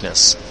a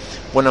weakness.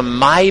 One of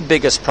my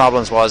biggest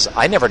problems was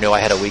I never knew I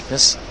had a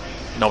weakness.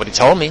 Nobody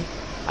told me.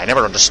 I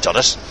never understood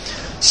it.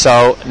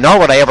 So nor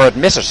would I ever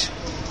admit it,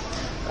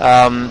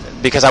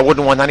 because I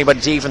wouldn't want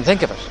anybody to even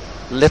think of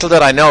it. Little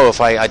did I know,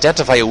 if I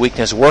identify a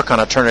weakness, work on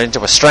it, turn it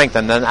into a strength,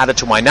 and then add it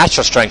to my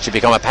natural strength to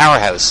become a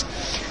powerhouse.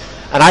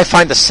 And I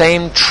find the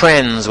same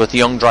trends with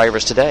young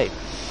drivers today.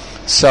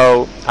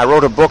 So I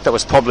wrote a book that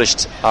was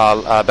published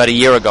about a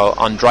year ago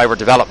on driver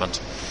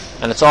development,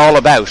 and it's all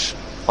about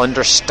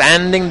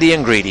understanding the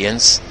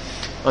ingredients,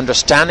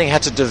 understanding how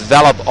to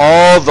develop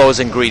all those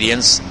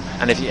ingredients.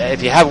 And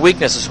if you have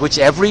weaknesses, which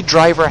every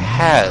driver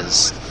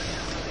has,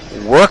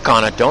 work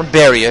on it, don't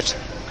bury it,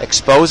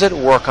 expose it,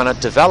 work on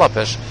it, develop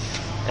it,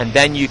 and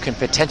then you can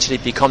potentially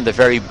become the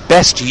very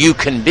best you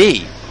can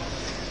be.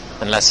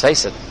 And let's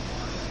face it,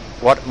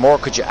 what more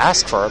could you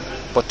ask for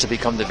but to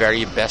become the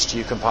very best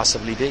you can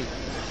possibly be?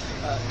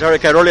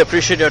 Derek, I really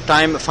appreciate your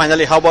time.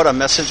 Finally, how about a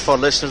message for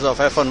listeners of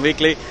F1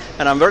 Weekly?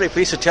 And I'm very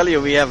pleased to tell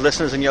you we have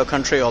listeners in your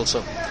country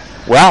also.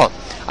 Well,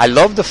 I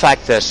love the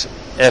fact that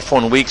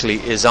F1 Weekly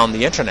is on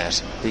the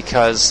internet,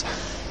 because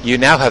you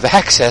now have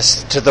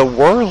access to the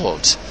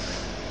world.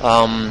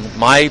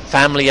 My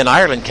family in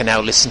Ireland can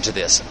now listen to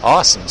this.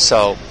 Awesome.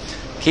 So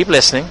keep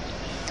listening.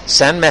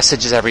 Send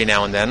messages every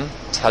now and then.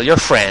 Tell your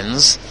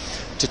friends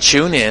to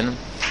tune in,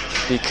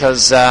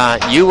 because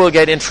you will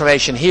get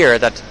information here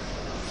that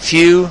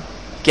few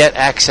get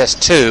access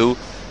to,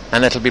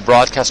 and it'll be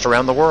broadcast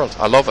around the world.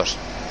 I love it.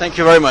 Thank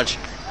you very much.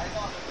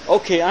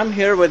 Okay, I'm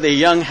here with a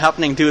young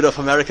happening dude of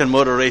American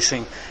motor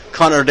racing,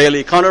 Connor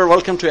Daly. Connor,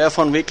 welcome to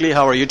F1 Weekly.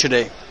 How are you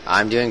today?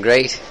 I'm doing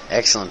great.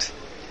 Excellent.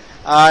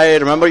 I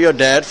remember your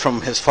dad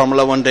from his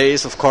Formula One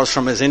days, of course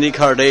from his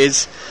IndyCar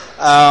days.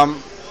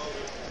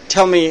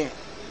 Tell me,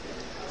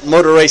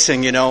 motor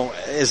racing,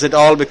 is it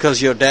all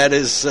because your dad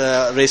is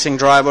a racing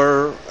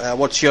driver?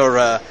 What's your,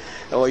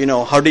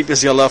 how deep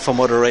is your love for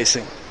motor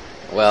racing?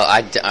 Well,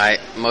 I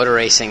motor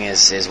racing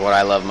is what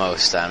I love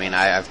most. I mean,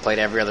 I've played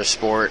every other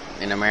sport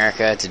in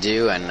America to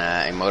do,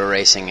 and motor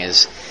racing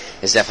is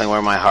definitely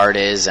where my heart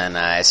is, and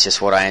it's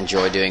just what I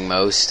enjoy doing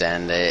most.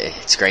 And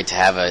it's great to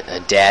have a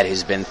dad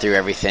who's been through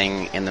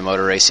everything in the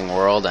motor racing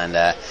world, and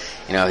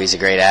he's a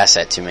great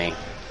asset to me.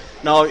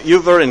 Now,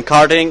 you were in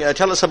karting.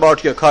 Tell us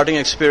about your karting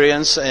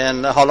experience,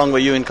 and how long were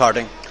you in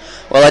karting?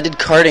 Well, I did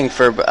karting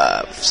for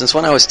since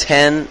when I was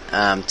 10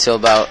 till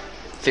about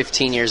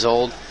 15 years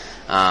old.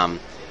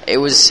 It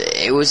was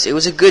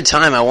a good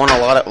time. I won a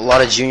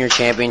lot of junior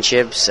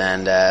championships,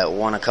 and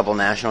won a couple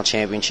national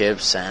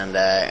championships, and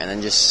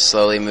then just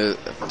slowly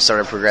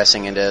started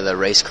progressing into the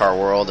race car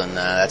world, and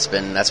that's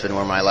been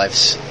where my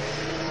life's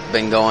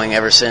been going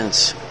ever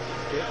since.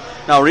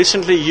 Now,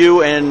 recently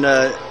you and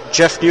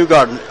Jeff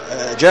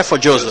Newgarden, Jeff or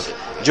Joseph?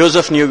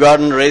 Joseph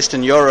Newgarden raced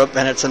in Europe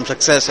and had some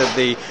success at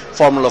the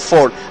Formula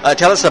Ford.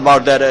 Tell us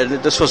about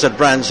that. This was at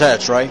Brands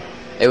Hatch, right?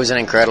 It was an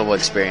incredible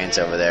experience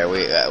over there.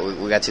 We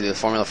got to do the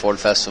Formula Ford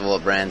Festival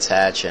at Brands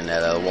Hatch and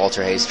the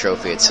Walter Hayes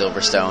Trophy at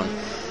Silverstone,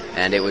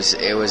 and it was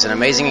an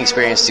amazing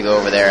experience to go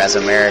over there as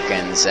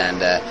Americans.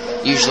 And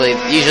usually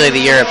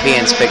the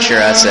Europeans picture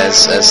us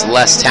as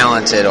less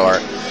talented or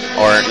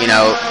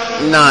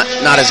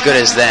not as good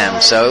as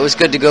them. So it was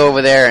good to go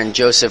over there and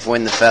Joseph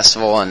win the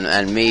festival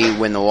and me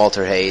win the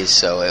Walter Hayes.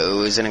 So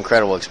it was an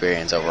incredible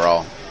experience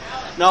overall.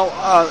 Now,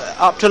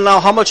 up till now,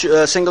 how much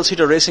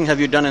single-seater racing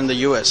have you done in the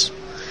U.S.?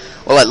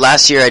 Well,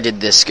 last year I did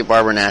the Skip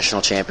Barber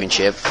National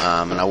Championship,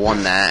 and I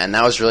won that, and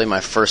that was really my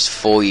first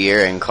full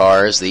year in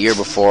cars. The year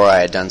before I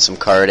had done some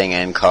karting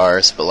and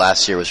cars, but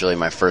last year was really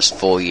my first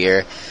full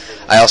year.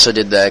 I also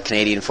did the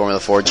Canadian Formula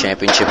Ford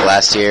Championship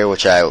last year,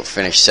 which I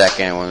finished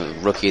second,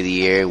 won Rookie of the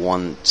Year,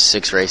 won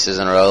 6 races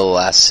in a row, the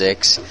last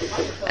 6.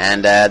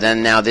 And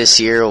then now this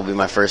year will be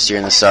my first year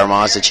in the Star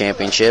Mazda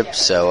Championship,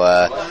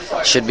 so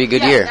should be a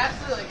good year.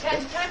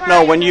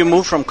 Now, when you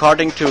moved from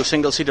karting to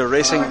single-seater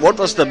racing, what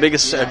was the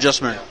biggest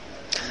adjustment?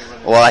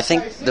 Well, I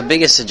think the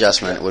biggest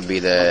adjustment would be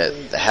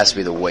has to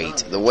be the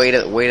weight. The weight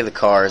of the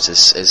cars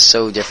is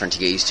so different to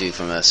get used to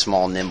from a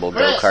small, nimble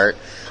go-kart.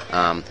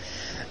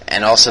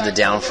 And also the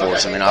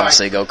downforce. I mean,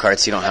 obviously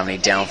go-karts, you don't have any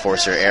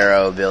downforce or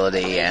aero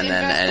ability, and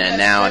then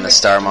now in the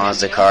Star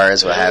Mazda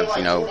cars we have,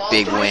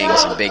 big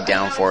wings and big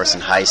downforce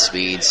and high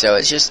speed. So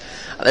it's just,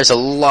 there's a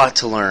lot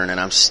to learn, and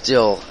I'm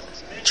still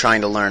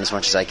trying to learn as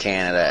much as I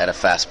can at a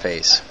fast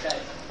pace.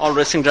 All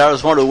racing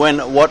drivers want to win.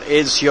 What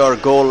is your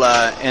goal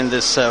in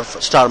this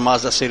Star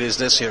Mazda series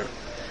this year?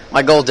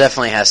 My goal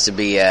definitely has to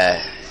be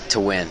to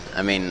win.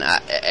 I mean,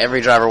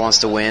 every driver wants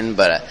to win,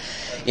 but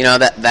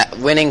that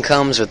winning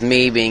comes with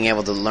me being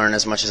able to learn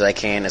as much as I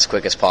can as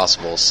quick as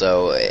possible.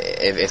 So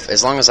if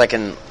as long as I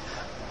can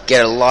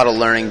get a lot of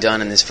learning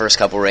done in these first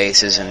couple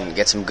races and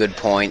get some good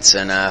points,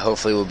 and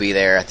hopefully we'll be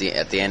there at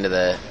the end of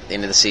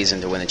the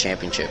season to win the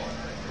championship.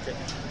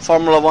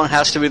 Formula One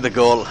has to be the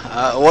goal.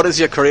 What is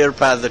your career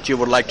path that you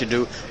would like to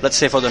do, let's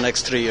say, for the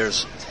next 3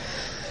 years?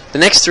 The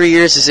next 3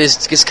 years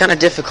is kind of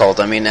difficult.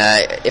 I mean,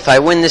 if I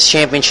win this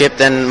championship,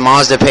 then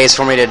Mazda pays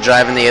for me to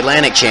drive in the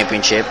Atlantic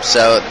Championship.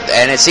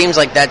 And it seems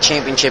like that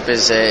championship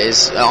is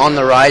on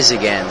the rise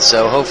again.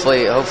 So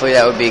hopefully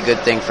that would be a good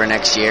thing for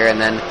next year. And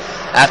then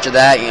after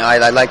that,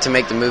 I'd like to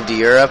make the move to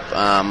Europe.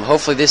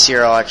 Hopefully this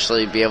year I'll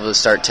actually be able to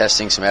start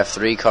testing some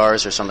F3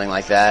 cars or something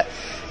like that,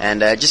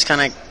 and just kind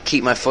of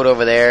keep my foot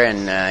over there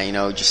and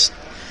just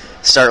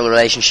start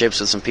relationships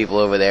with some people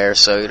over there.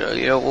 So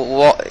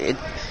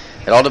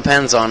it all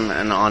depends on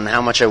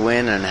how much I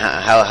win and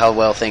how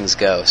well things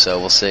go. So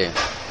we'll see.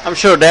 I'm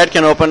sure Dad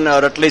can open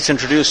or at least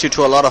introduce you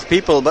to a lot of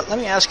people. But let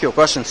me ask you a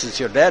question. Since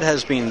your dad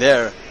has been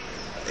there,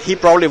 he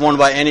probably won't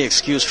buy any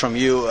excuse from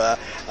you.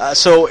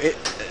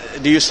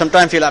 Do you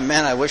sometimes feel like,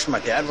 man, I wish my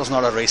dad was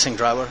not a racing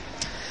driver?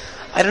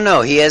 I don't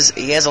know. He has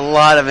a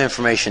lot of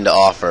information to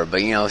offer,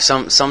 but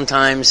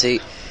sometimes he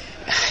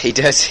He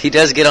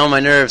does get on my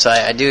nerves,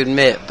 I do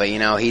admit, but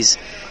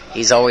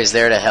he's always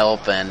there to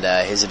help, and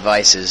his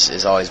advice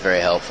is always very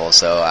helpful.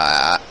 So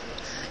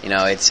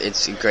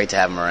it's great to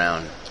have him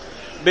around.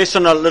 Based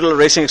on a little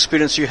racing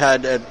experience you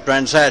had at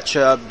Brands Hatch,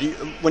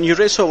 when you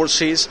race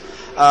overseas,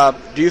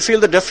 do you feel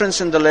the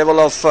difference in the level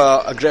of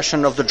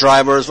aggression of the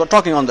drivers? We're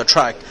talking on the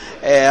track,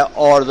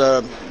 or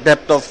the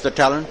depth of the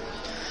talent?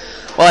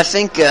 Well, I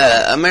think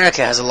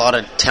America has a lot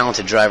of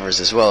talented drivers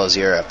as well as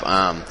Europe.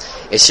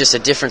 It's just a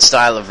different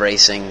style of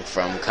racing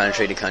from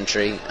country to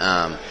country.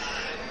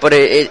 But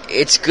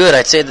it's good.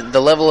 I'd say that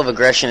the level of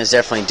aggression is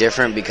definitely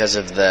different because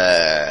of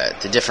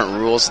the different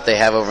rules that they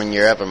have over in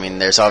Europe. I mean,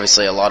 there's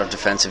obviously a lot of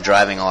defensive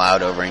driving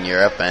allowed over in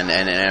Europe, and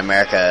in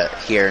America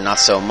here, not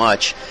so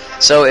much.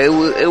 So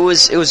it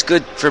was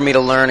good for me to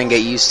learn and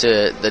get used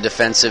to the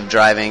defensive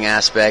driving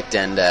aspect,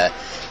 and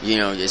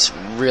it's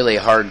really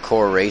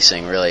hardcore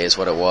racing. Really, is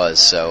what it was.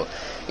 So,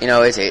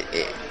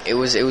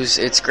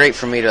 it's great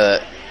for me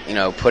to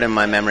put in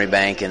my memory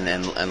bank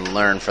and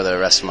learn for the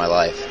rest of my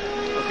life.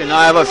 Okay, now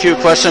I have a few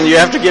questions. You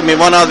have to give me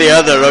one or the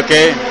other,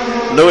 okay?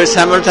 Lewis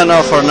Hamilton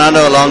or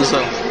Fernando Alonso?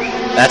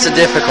 That's a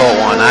difficult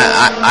one.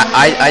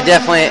 I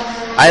definitely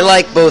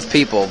like both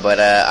people, but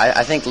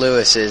I think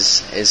Lewis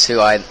is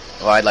who I'd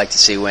like to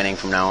see winning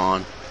from now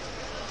on.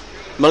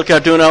 Milka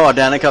Duno or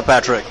Danica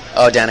Patrick?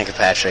 Oh, Danica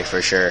Patrick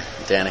for sure.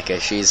 Danica,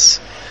 she's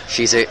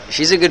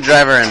a good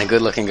driver and a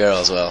good-looking girl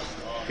as well.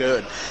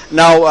 Good.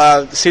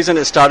 Now the season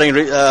is starting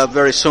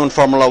very soon.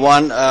 Formula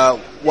One.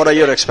 What are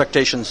your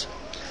expectations?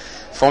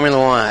 Formula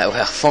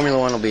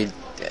One will be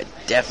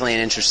definitely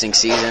an interesting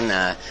season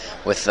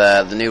with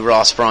the new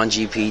Ross Brawn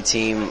GP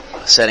team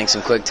setting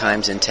some quick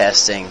times in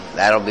testing.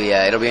 It'll be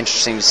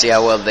interesting to see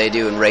how well they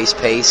do in race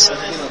pace.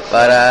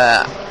 But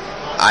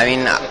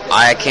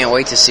I can't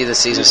wait to see the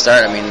season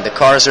start. I mean, the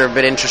cars are a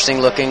bit interesting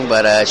looking,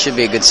 but it should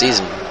be a good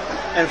season.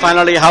 And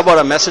finally, how about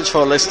a message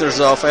for listeners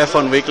of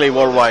F1 Weekly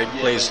Worldwide,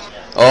 please?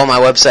 Oh, my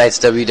website's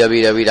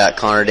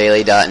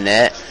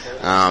www.connordaly.net.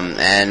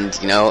 And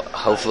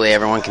hopefully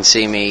everyone can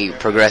see me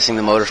progressing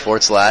the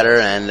motorsports ladder,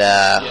 and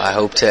I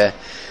hope to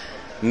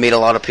meet a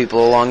lot of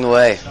people along the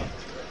way.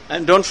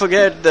 And don't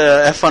forget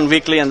the F1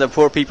 Weekly and the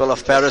poor people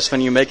of Paris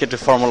when you make it to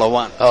Formula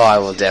One. Oh, I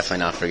will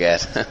definitely not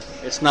forget.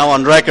 It's now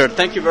on record.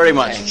 Thank you very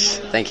much. Thanks.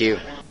 Thank you.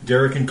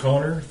 Derek and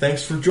Connor,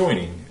 thanks for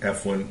joining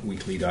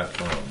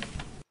F1weekly.com.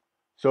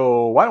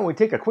 So why don't we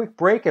take a quick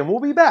break, and we'll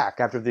be back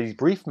after these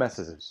brief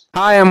messages.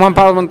 Hi, I'm Juan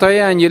Pablo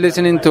Montoya, and you're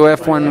listening to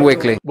F1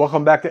 Weekly.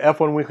 Welcome back to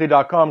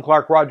F1weekly.com.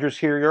 Clark Rogers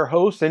here, your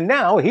host, and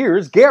now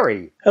here's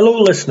Gary.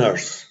 Hello,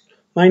 listeners.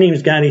 My name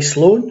is Gary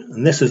Sloan,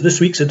 and this is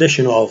this week's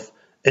edition of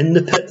In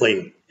the Pit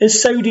Lane.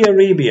 Is Saudi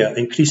Arabia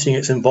increasing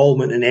its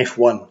involvement in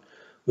F1,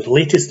 with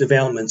latest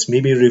developments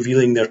maybe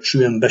revealing their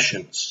true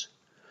ambitions?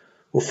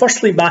 Well,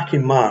 firstly, back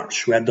in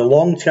March, we had the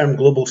long-term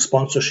global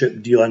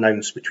sponsorship deal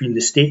announced between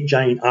the state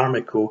giant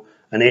Aramco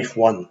and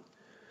F1.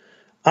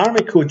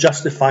 Aramco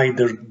justified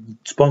their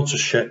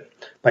sponsorship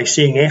by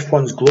saying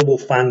F1's global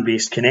fan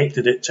base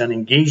connected it to an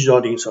engaged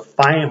audience of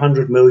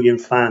 500 million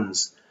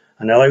fans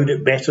and allowed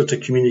it better to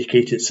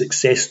communicate its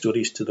success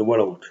stories to the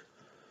world.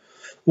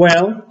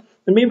 Well,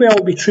 there may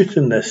well be truth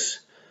in this,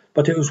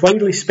 but it was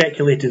widely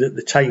speculated at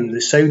the time the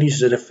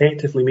Saudis had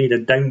effectively made a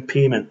down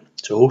payment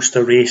to host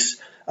a race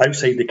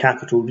outside the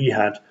capital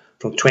Riyadh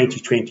from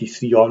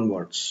 2023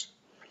 onwards.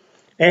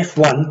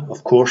 F1,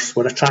 of course,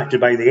 were attracted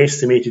by the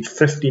estimated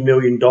 $50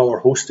 million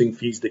hosting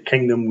fees the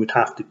kingdom would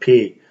have to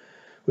pay,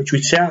 which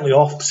would certainly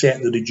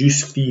offset the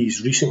reduced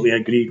fees recently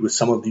agreed with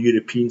some of the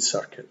European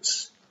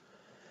circuits.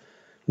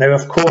 Now,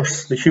 of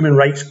course, the human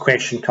rights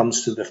question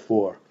comes to the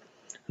fore,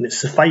 and it's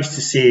suffice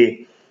to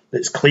say that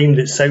it's claimed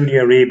that Saudi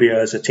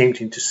Arabia is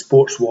attempting to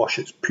sports wash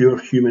its poor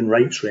human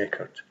rights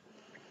record.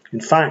 In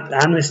fact,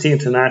 Amnesty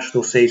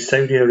International says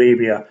Saudi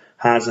Arabia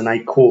has, and I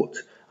quote,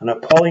 an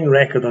appalling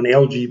record on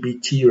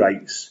LGBT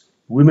rights,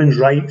 women's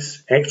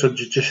rights,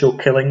 extrajudicial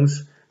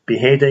killings,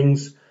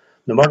 beheadings,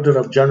 the murder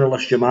of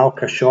journalist Jamal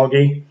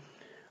Khashoggi,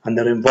 and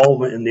their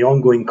involvement in the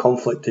ongoing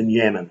conflict in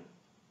Yemen.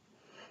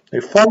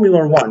 Now,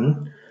 Formula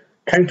One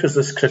counters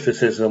this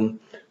criticism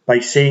by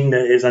saying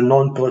that it is a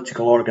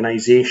non-political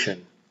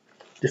organisation.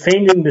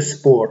 Defending the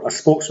sport, a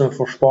spokesman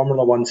for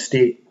Formula One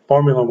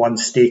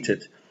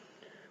stated,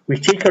 "We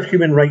take our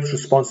human rights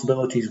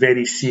responsibilities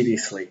very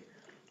seriously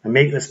and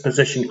make this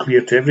position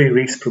clear to every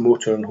race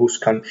promoter and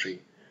host country.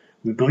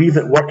 We believe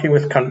that working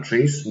with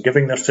countries and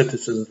giving their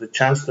citizens the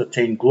chance to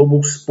attend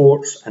global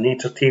sports and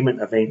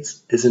entertainment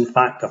events is in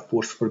fact a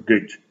force for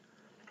good."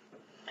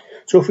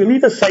 So if we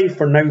leave aside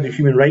for now the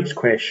human rights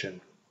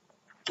question,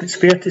 it's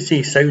fair to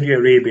say Saudi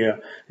Arabia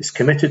is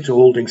committed to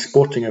holding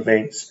sporting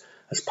events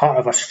as part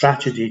of a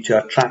strategy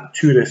to attract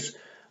tourists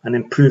and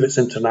improve its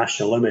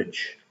international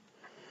image.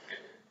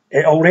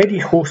 It already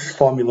hosts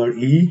Formula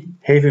E,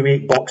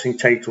 heavyweight boxing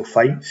title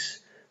fights,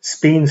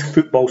 Spain's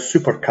Football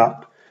Super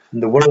Cup,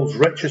 and the world's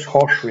richest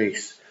horse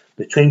race,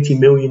 the $20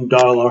 million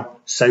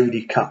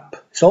Saudi Cup.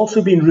 It's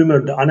also been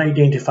rumoured that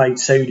unidentified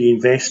Saudi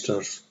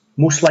investors,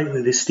 most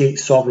likely the State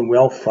Sovereign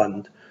Wealth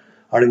Fund,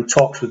 are in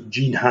talks with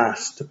Gene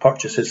Haas to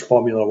purchase his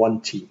Formula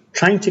One team.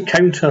 Trying to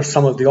counter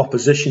some of the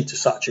opposition to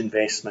such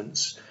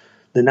investments,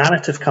 the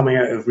narrative coming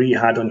out of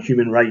Riyadh on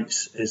human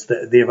rights is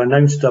that they have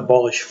announced to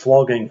abolish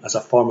flogging as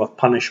a form of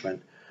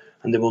punishment,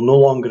 and they will no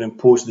longer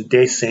impose the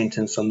death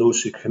sentence on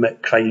those who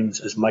commit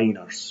crimes as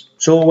minors.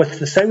 So with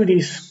the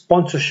Saudis'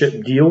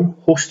 sponsorship deal,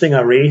 hosting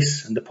a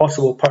race and the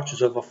possible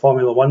purchase of a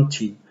Formula One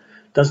team,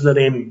 does their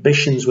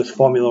ambitions with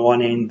Formula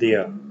One end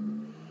there?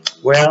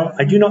 Well,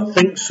 I do not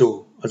think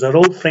so, as our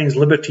old friends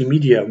Liberty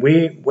Media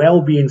may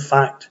well be in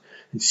fact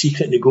in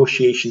secret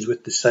negotiations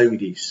with the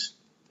Saudis.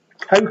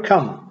 How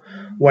come?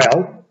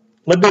 Well,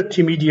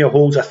 Liberty Media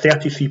holds a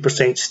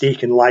 33%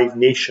 stake in Live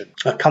Nation,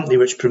 a company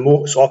which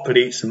promotes,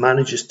 operates and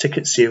manages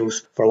ticket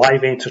sales for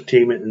live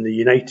entertainment in the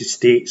United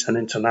States and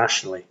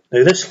internationally.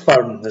 Now, this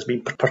firm has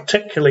been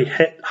particularly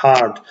hit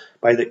hard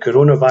by the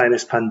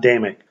coronavirus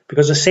pandemic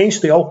because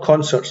essentially all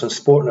concerts and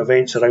sporting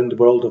events around the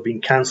world have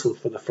been cancelled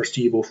for the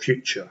foreseeable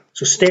future.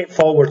 So step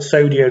forward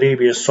Saudi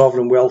Arabia's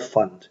Sovereign Wealth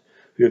Fund,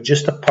 who have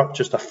just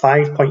purchased a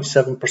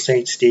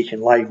 5.7% stake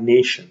in Live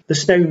Nation.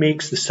 This now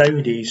makes the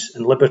Saudis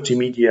and Liberty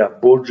Media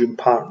boardroom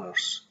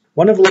partners.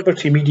 One of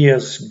Liberty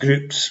Media's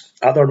group's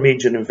other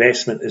major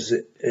investments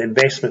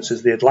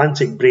is the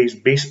Atlantic Braves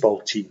baseball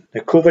team.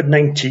 Now,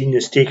 COVID-19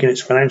 has taken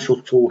its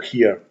financial toll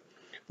here,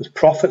 with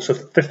profits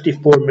of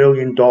 $54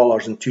 million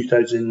in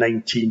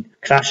 2019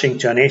 crashing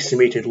to an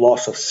estimated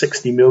loss of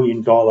 $60 million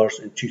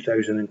in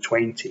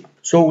 2020.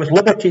 So with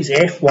Liberty's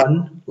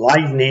F1,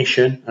 Live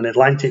Nation and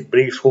Atlantic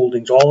Braves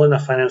holdings all in a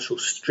financial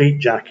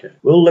straitjacket,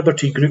 will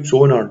Liberty Group's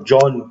owner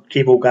John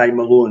Cable Guy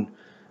Malone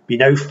be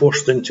now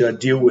forced into a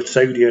deal with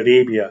Saudi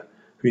Arabia,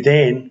 who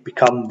then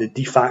become the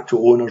de facto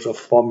owners of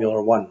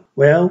Formula One?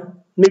 Well,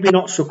 maybe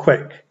not so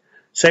quick.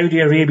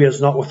 Saudi Arabia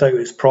is not without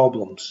its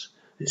problems.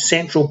 Its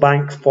central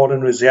bank foreign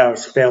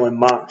reserves fell in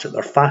March at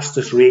their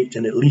fastest rate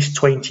in at least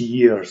 20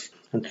 years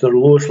and to their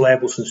lowest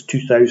level since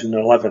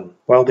 2011,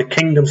 while the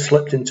kingdom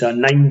slipped into a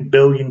 $9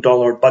 billion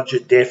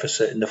budget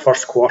deficit in the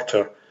first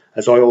quarter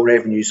as oil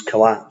revenues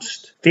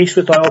collapsed. Faced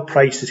with oil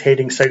prices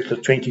heading south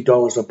of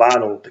 $20 a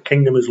barrel, the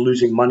kingdom is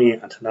losing money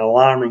at an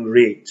alarming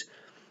rate,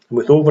 and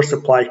with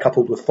oversupply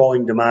coupled with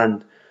falling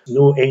demand,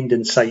 no end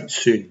in sight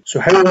soon. So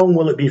how long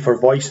will it be for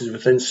voices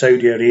within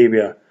Saudi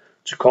Arabia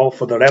to call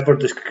for their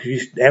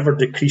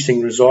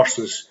ever-decreasing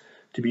resources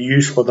to be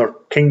used for their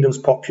kingdom's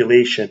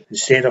population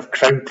instead of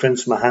Crown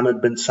Prince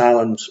Mohammed bin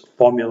Salman's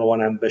Formula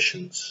One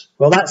ambitions?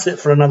 Well, that's it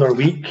for another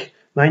week.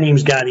 My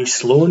name's Gary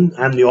Sloan.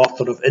 I'm the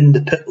author of In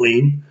the Pit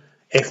Lane,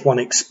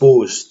 F1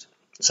 Exposed.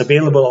 It's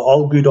available at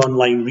all good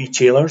online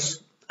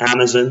retailers,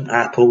 Amazon,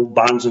 Apple,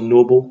 Barnes &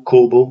 Noble,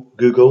 Kobo,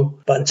 Google.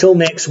 But until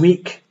next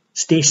week,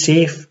 stay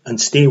safe and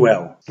stay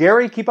well.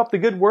 Gary, keep up the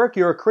good work.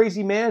 You're a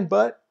crazy man,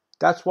 but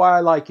that's why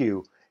I like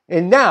you.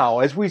 And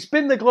now, as we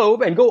spin the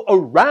globe and go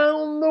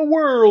around the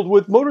world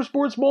with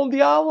Motorsports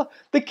Mondial,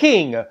 the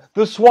king,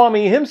 the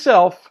Swami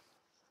himself,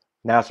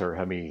 Nasser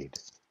Hamid.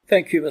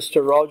 Thank you,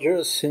 Mr.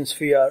 Rogers. Since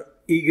we are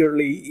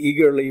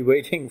eagerly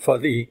waiting for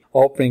the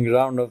opening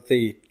round of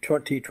the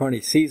 2020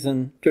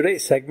 season,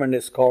 today's segment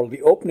is called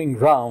The Opening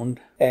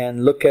Round,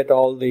 and look at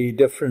all the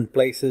different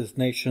places,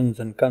 nations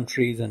and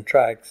countries and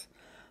tracks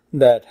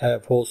that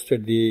have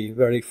hosted the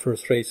very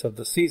first race of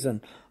the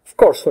season. Of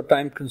course, for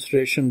time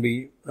consideration,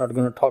 we're not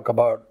going to talk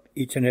about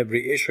each and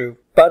every issue.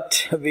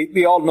 But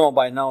we all know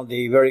by now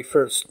the very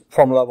first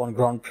Formula One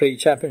Grand Prix,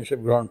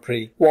 Championship Grand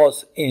Prix,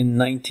 was in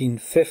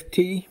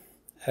 1950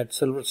 at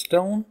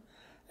Silverstone.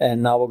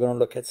 And now we're going to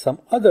look at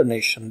some other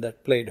nation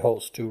that played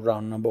host to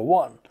round number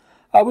one.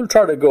 I will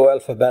try to go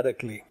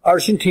alphabetically.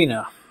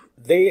 Argentina.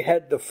 They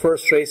had the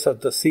first race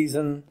of the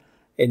season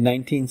in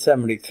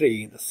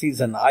 1973, the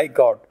season I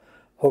got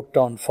hooked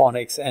on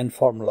phonics and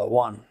Formula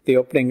One. The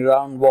opening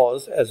round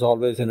was, as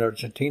always in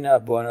Argentina,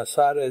 Buenos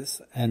Aires,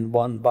 and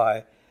won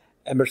by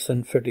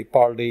Emerson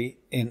Fittipaldi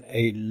in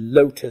a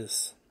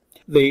Lotus.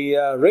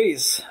 The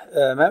race,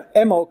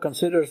 Emo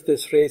considers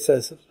this race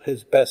as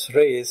his best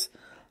race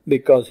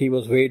because he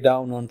was way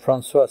down on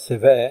Francois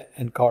Sevet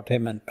and caught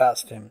him and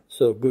passed him.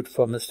 So good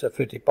for Mr.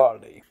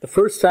 Fittipaldi. The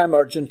first time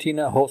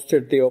Argentina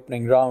hosted the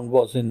opening round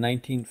was in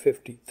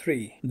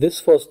 1953.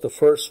 This was the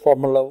first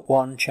Formula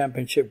One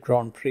Championship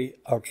Grand Prix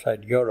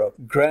outside Europe.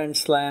 Grand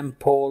Slam,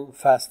 pole,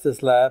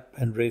 fastest lap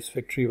and race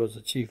victory was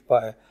achieved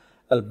by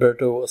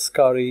Alberto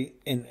Ascari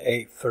in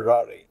a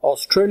Ferrari.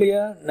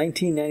 Australia,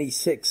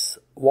 1996.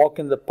 Walk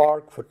in the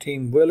park for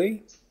Team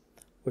Willie,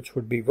 which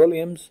would be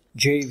Williams.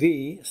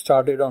 JV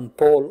started on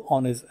pole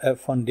on his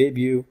F1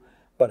 debut,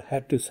 but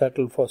had to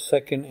settle for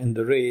second in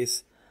the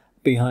race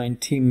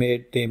behind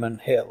teammate Damon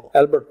Hill.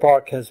 Albert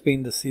Park has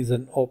been the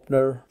season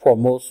opener for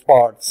most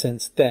part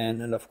since then,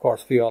 and of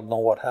course we all know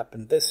what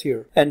happened this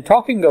year. And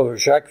talking of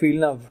Jacques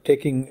Villeneuve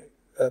taking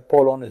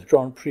pole on his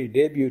Grand Prix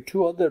debut,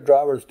 two other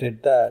drivers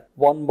did that.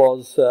 One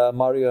was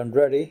Mario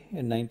Andretti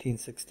in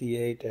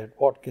 1968 at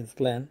Watkins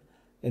Glen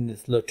in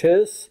his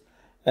Lotus,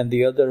 and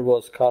the other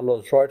was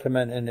Carlos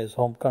Reutemann in his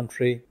home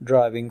country,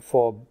 driving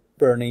for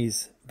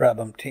Bernie's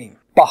Brabham team.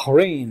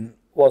 Bahrain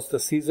was the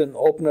season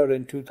opener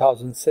in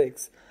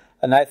 2006,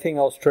 And I think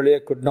Australia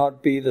could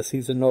not be the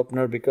season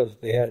opener because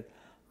they had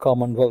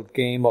Commonwealth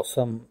game or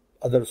some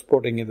other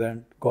sporting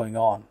event going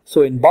on.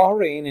 So in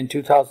Bahrain in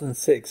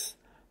 2006,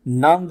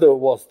 Nando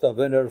was the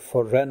winner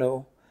for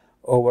Renault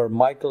over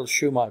Michael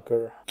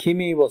Schumacher.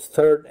 Kimi was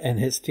third and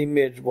his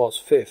teammate was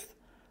fifth,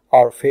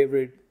 our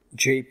favorite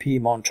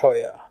JP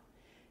Montoya.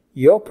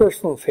 Your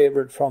personal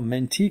favorite from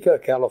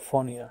Manteca,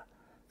 California,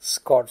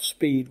 Scott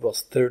Speed,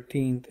 was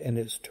 13th in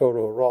his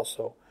Toro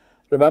Rosso.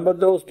 Remember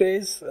those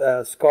days,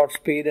 Scott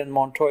Speed and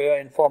Montoya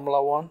in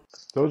Formula One?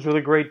 Those were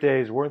the great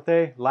days, weren't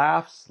they?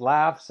 Laughs,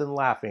 laughs, and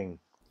laughing.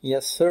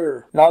 Yes,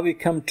 sir. Now we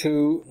come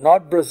to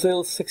not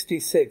Brazil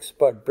 66,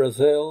 but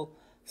Brazil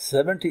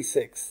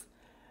 76.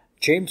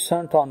 James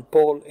Hunt on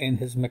pole in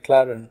his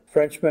McLaren.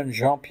 Frenchman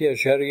Jean-Pierre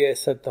Jarier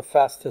set the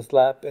fastest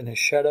lap in his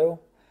Shadow,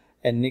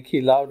 and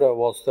Niki Lauda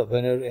was the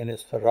winner in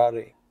his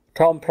Ferrari.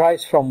 Tom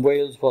Price from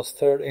Wales was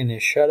third in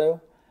his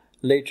Shadow.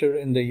 Later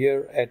in the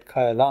year at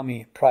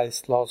Kyalami,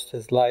 Price lost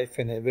his life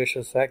in a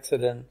vicious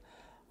accident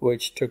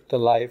which took the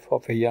life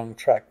of a young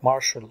track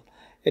marshal.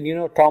 And you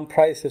know, Tom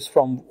Price was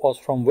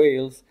from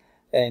Wales,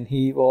 and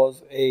he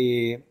was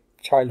a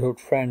childhood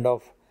friend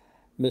of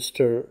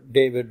Mr.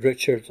 David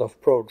Richards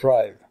of Pro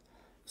Drive.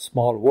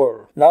 Small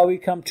world. Now we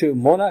come to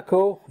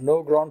Monaco.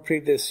 No Grand Prix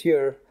this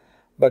year,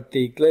 but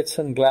the glitz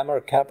and glamour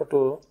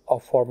capital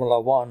of Formula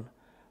One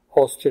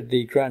hosted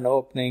the grand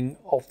opening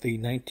of the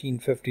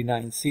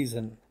 1959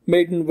 season.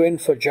 Maiden win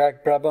for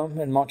Jack Brabham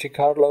in Monte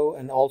Carlo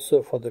and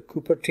also for the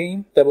Cooper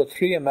team. There were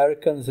 3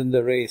 Americans in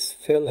the race.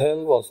 Phil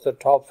Hill was the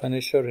top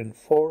finisher in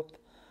 4th,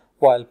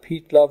 while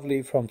Pete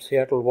Lovely from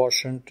Seattle,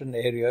 Washington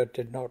area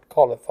did not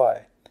qualify.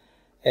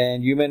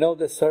 And you may know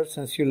this, sir,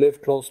 since you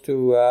live close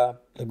to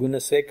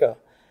Laguna Seca.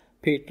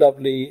 Pete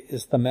Lovely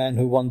is the man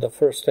who won the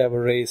first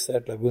ever race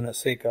at Laguna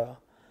Seca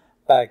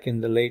back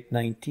in the late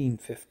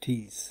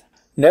 1950s.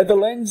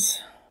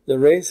 Netherlands. The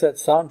race at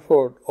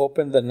Zandvoort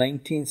opened the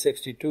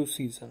 1962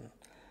 season,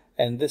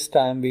 and this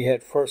time we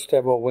had first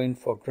ever win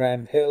for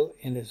Graham Hill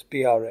in his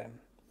BRM.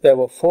 There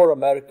were 4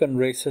 American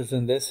racers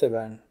in this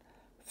event.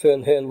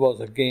 Phil Hill was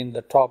again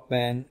the top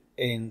man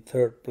in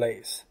 3rd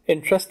place.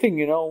 Interesting,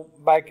 you know,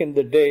 back in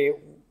the day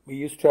we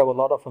used to have a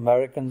lot of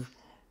Americans,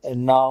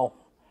 and now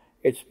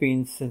it's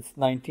been since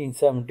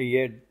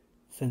 1978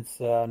 since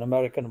an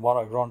American won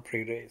a Grand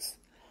Prix race.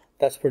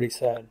 That's pretty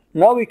sad.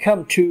 Now we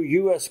come to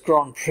U.S.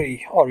 Grand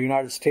Prix, or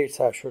United States,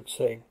 I should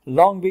say.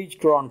 Long Beach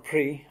Grand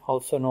Prix,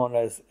 also known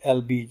as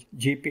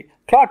LBGP.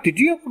 Clark, did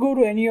you ever go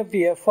to any of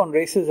the F1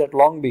 races at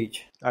Long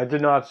Beach? I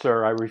did not,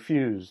 sir. I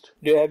refused.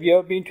 Have you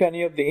ever been to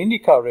any of the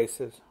IndyCar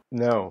races?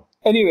 No.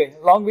 Anyway,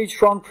 Long Beach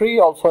Grand Prix,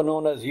 also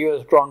known as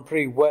U.S. Grand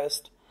Prix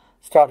West,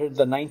 started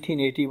the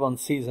 1981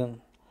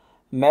 season.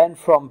 Man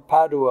from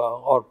Padua,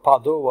 or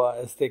Padova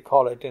as they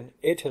call it in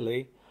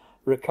Italy,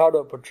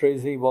 Riccardo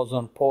Patrese was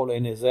on pole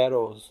in his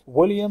Arrows.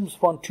 Williams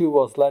 1-2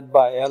 was led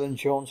by Alan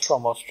Jones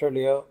from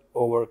Australia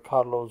over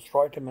Carlos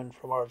Reutemann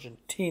from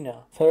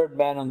Argentina. Third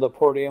man on the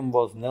podium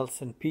was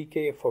Nelson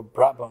Piquet for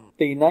Brabham.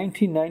 The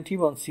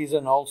 1991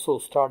 season also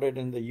started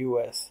in the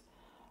US.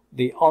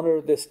 The honor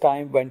this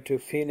time went to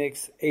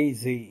Phoenix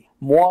AZ.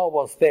 Moa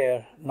was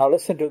there. Now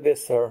listen to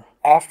this, sir.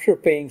 After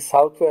paying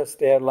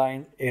Southwest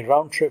Airlines a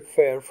round-trip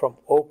fare from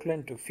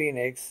Oakland to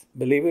Phoenix,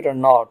 believe it or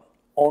not,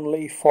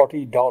 only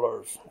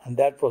 $40, and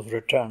that was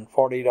returned,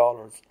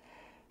 $40.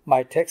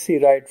 My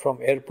taxi ride from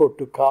airport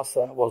to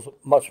Casa was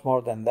much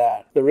more than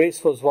that. The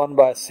race was won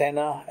by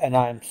Senna, and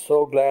I am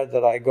so glad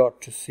that I got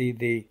to see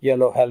the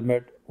yellow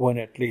helmet win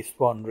at least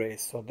one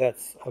race. So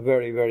that's a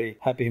very, very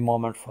happy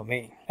moment for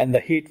me. And the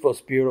heat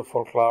was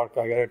beautiful, Clark.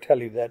 I gotta tell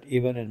you that,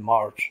 even in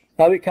March.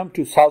 Now we come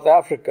to South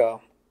Africa.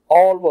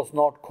 All was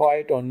not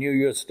quiet on New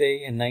Year's Day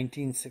in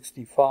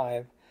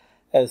 1965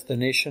 as the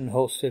nation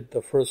hosted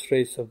the first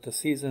race of the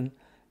season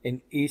in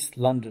East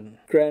London.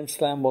 Grand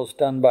Slam was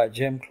done by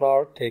Jim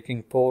Clark,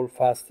 taking pole,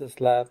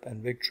 fastest lap,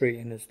 and victory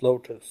in his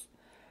Lotus.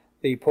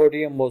 The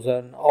podium was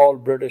an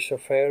all-British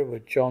affair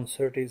with John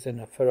Surtees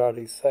in a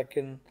Ferrari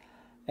second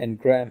and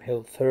Graham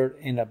Hill third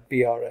in a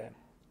BRM.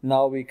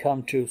 Now we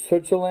come to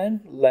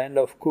Switzerland, land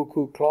of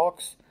cuckoo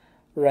clocks.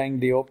 Rang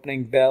the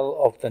opening bell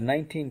of the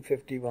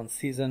 1951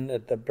 season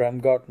at the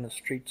Bremgarten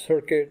Street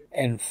Circuit,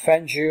 and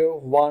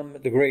Fangio,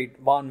 the great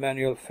Juan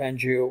Manuel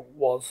Fangio,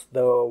 was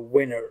the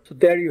winner. So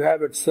there you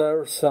have it,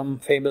 sir, some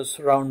famous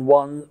round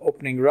 1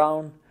 opening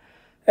round,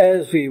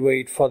 as we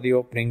wait for the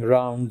opening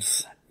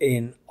rounds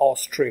in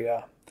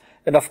Austria.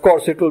 And of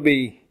course it will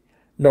be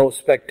no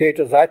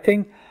spectators. I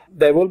think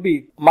there will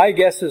be, my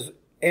guess is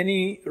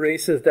any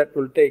races that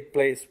will take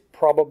place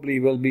probably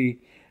will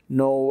be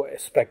no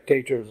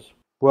spectators.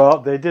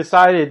 Well, they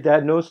decided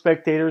that no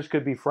spectators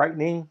could be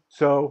frightening,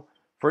 so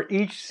for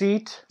each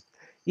seat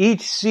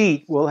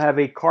will have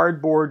a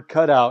cardboard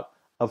cutout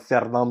of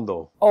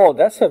Fernando. Oh,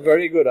 that's a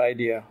very good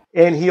idea.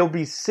 And he'll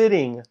be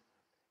sitting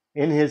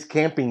in his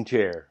camping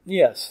chair.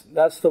 Yes,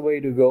 that's the way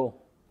to go.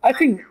 I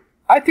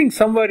think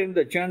somewhere in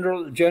the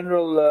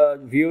general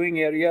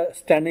viewing area,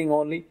 standing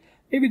only,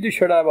 maybe they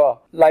should have a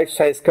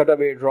life-size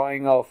cutaway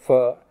drawing of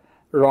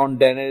Ron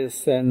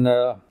Dennis and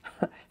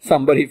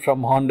somebody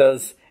from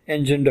Honda's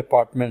engine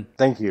department.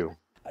 Thank you.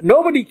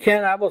 Nobody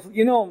can.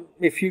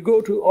 If you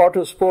go to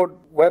Autosport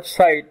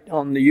website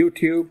on the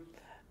YouTube,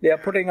 they are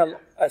putting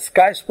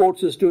Sky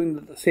Sports is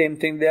doing the same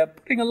thing. They are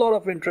putting a lot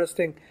of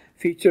interesting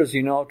features,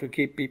 to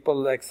keep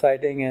people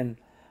exciting. And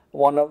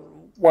one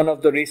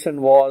of the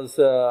recent was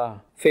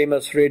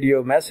famous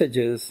radio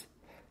messages,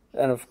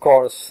 and of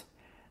course,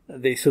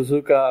 the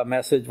Suzuka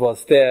message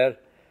was there,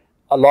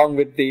 along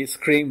with the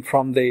scream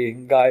from the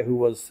guy who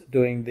was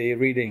doing the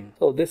reading.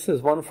 So this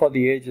is one for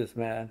the ages,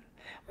 man.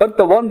 But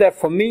the one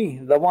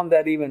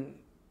that even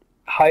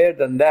higher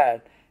than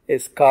that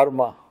is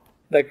Karma.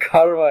 The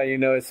Karma,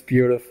 is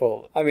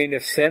beautiful. I mean,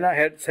 if Senna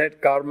had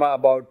said Karma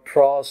about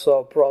Prost,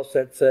 or Prost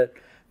had said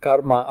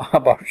Karma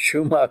about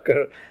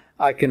Schumacher,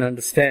 I can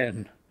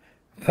understand.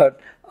 But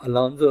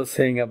Alonso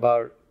saying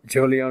about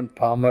Julian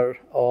Palmer,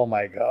 oh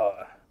my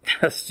God.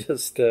 That's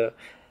just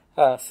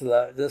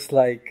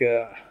like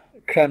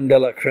creme de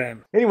la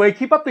creme. Anyway,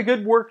 keep up the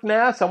good work,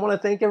 Nas. I want to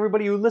thank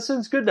everybody who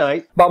listens. Good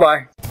night.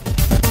 Bye-bye.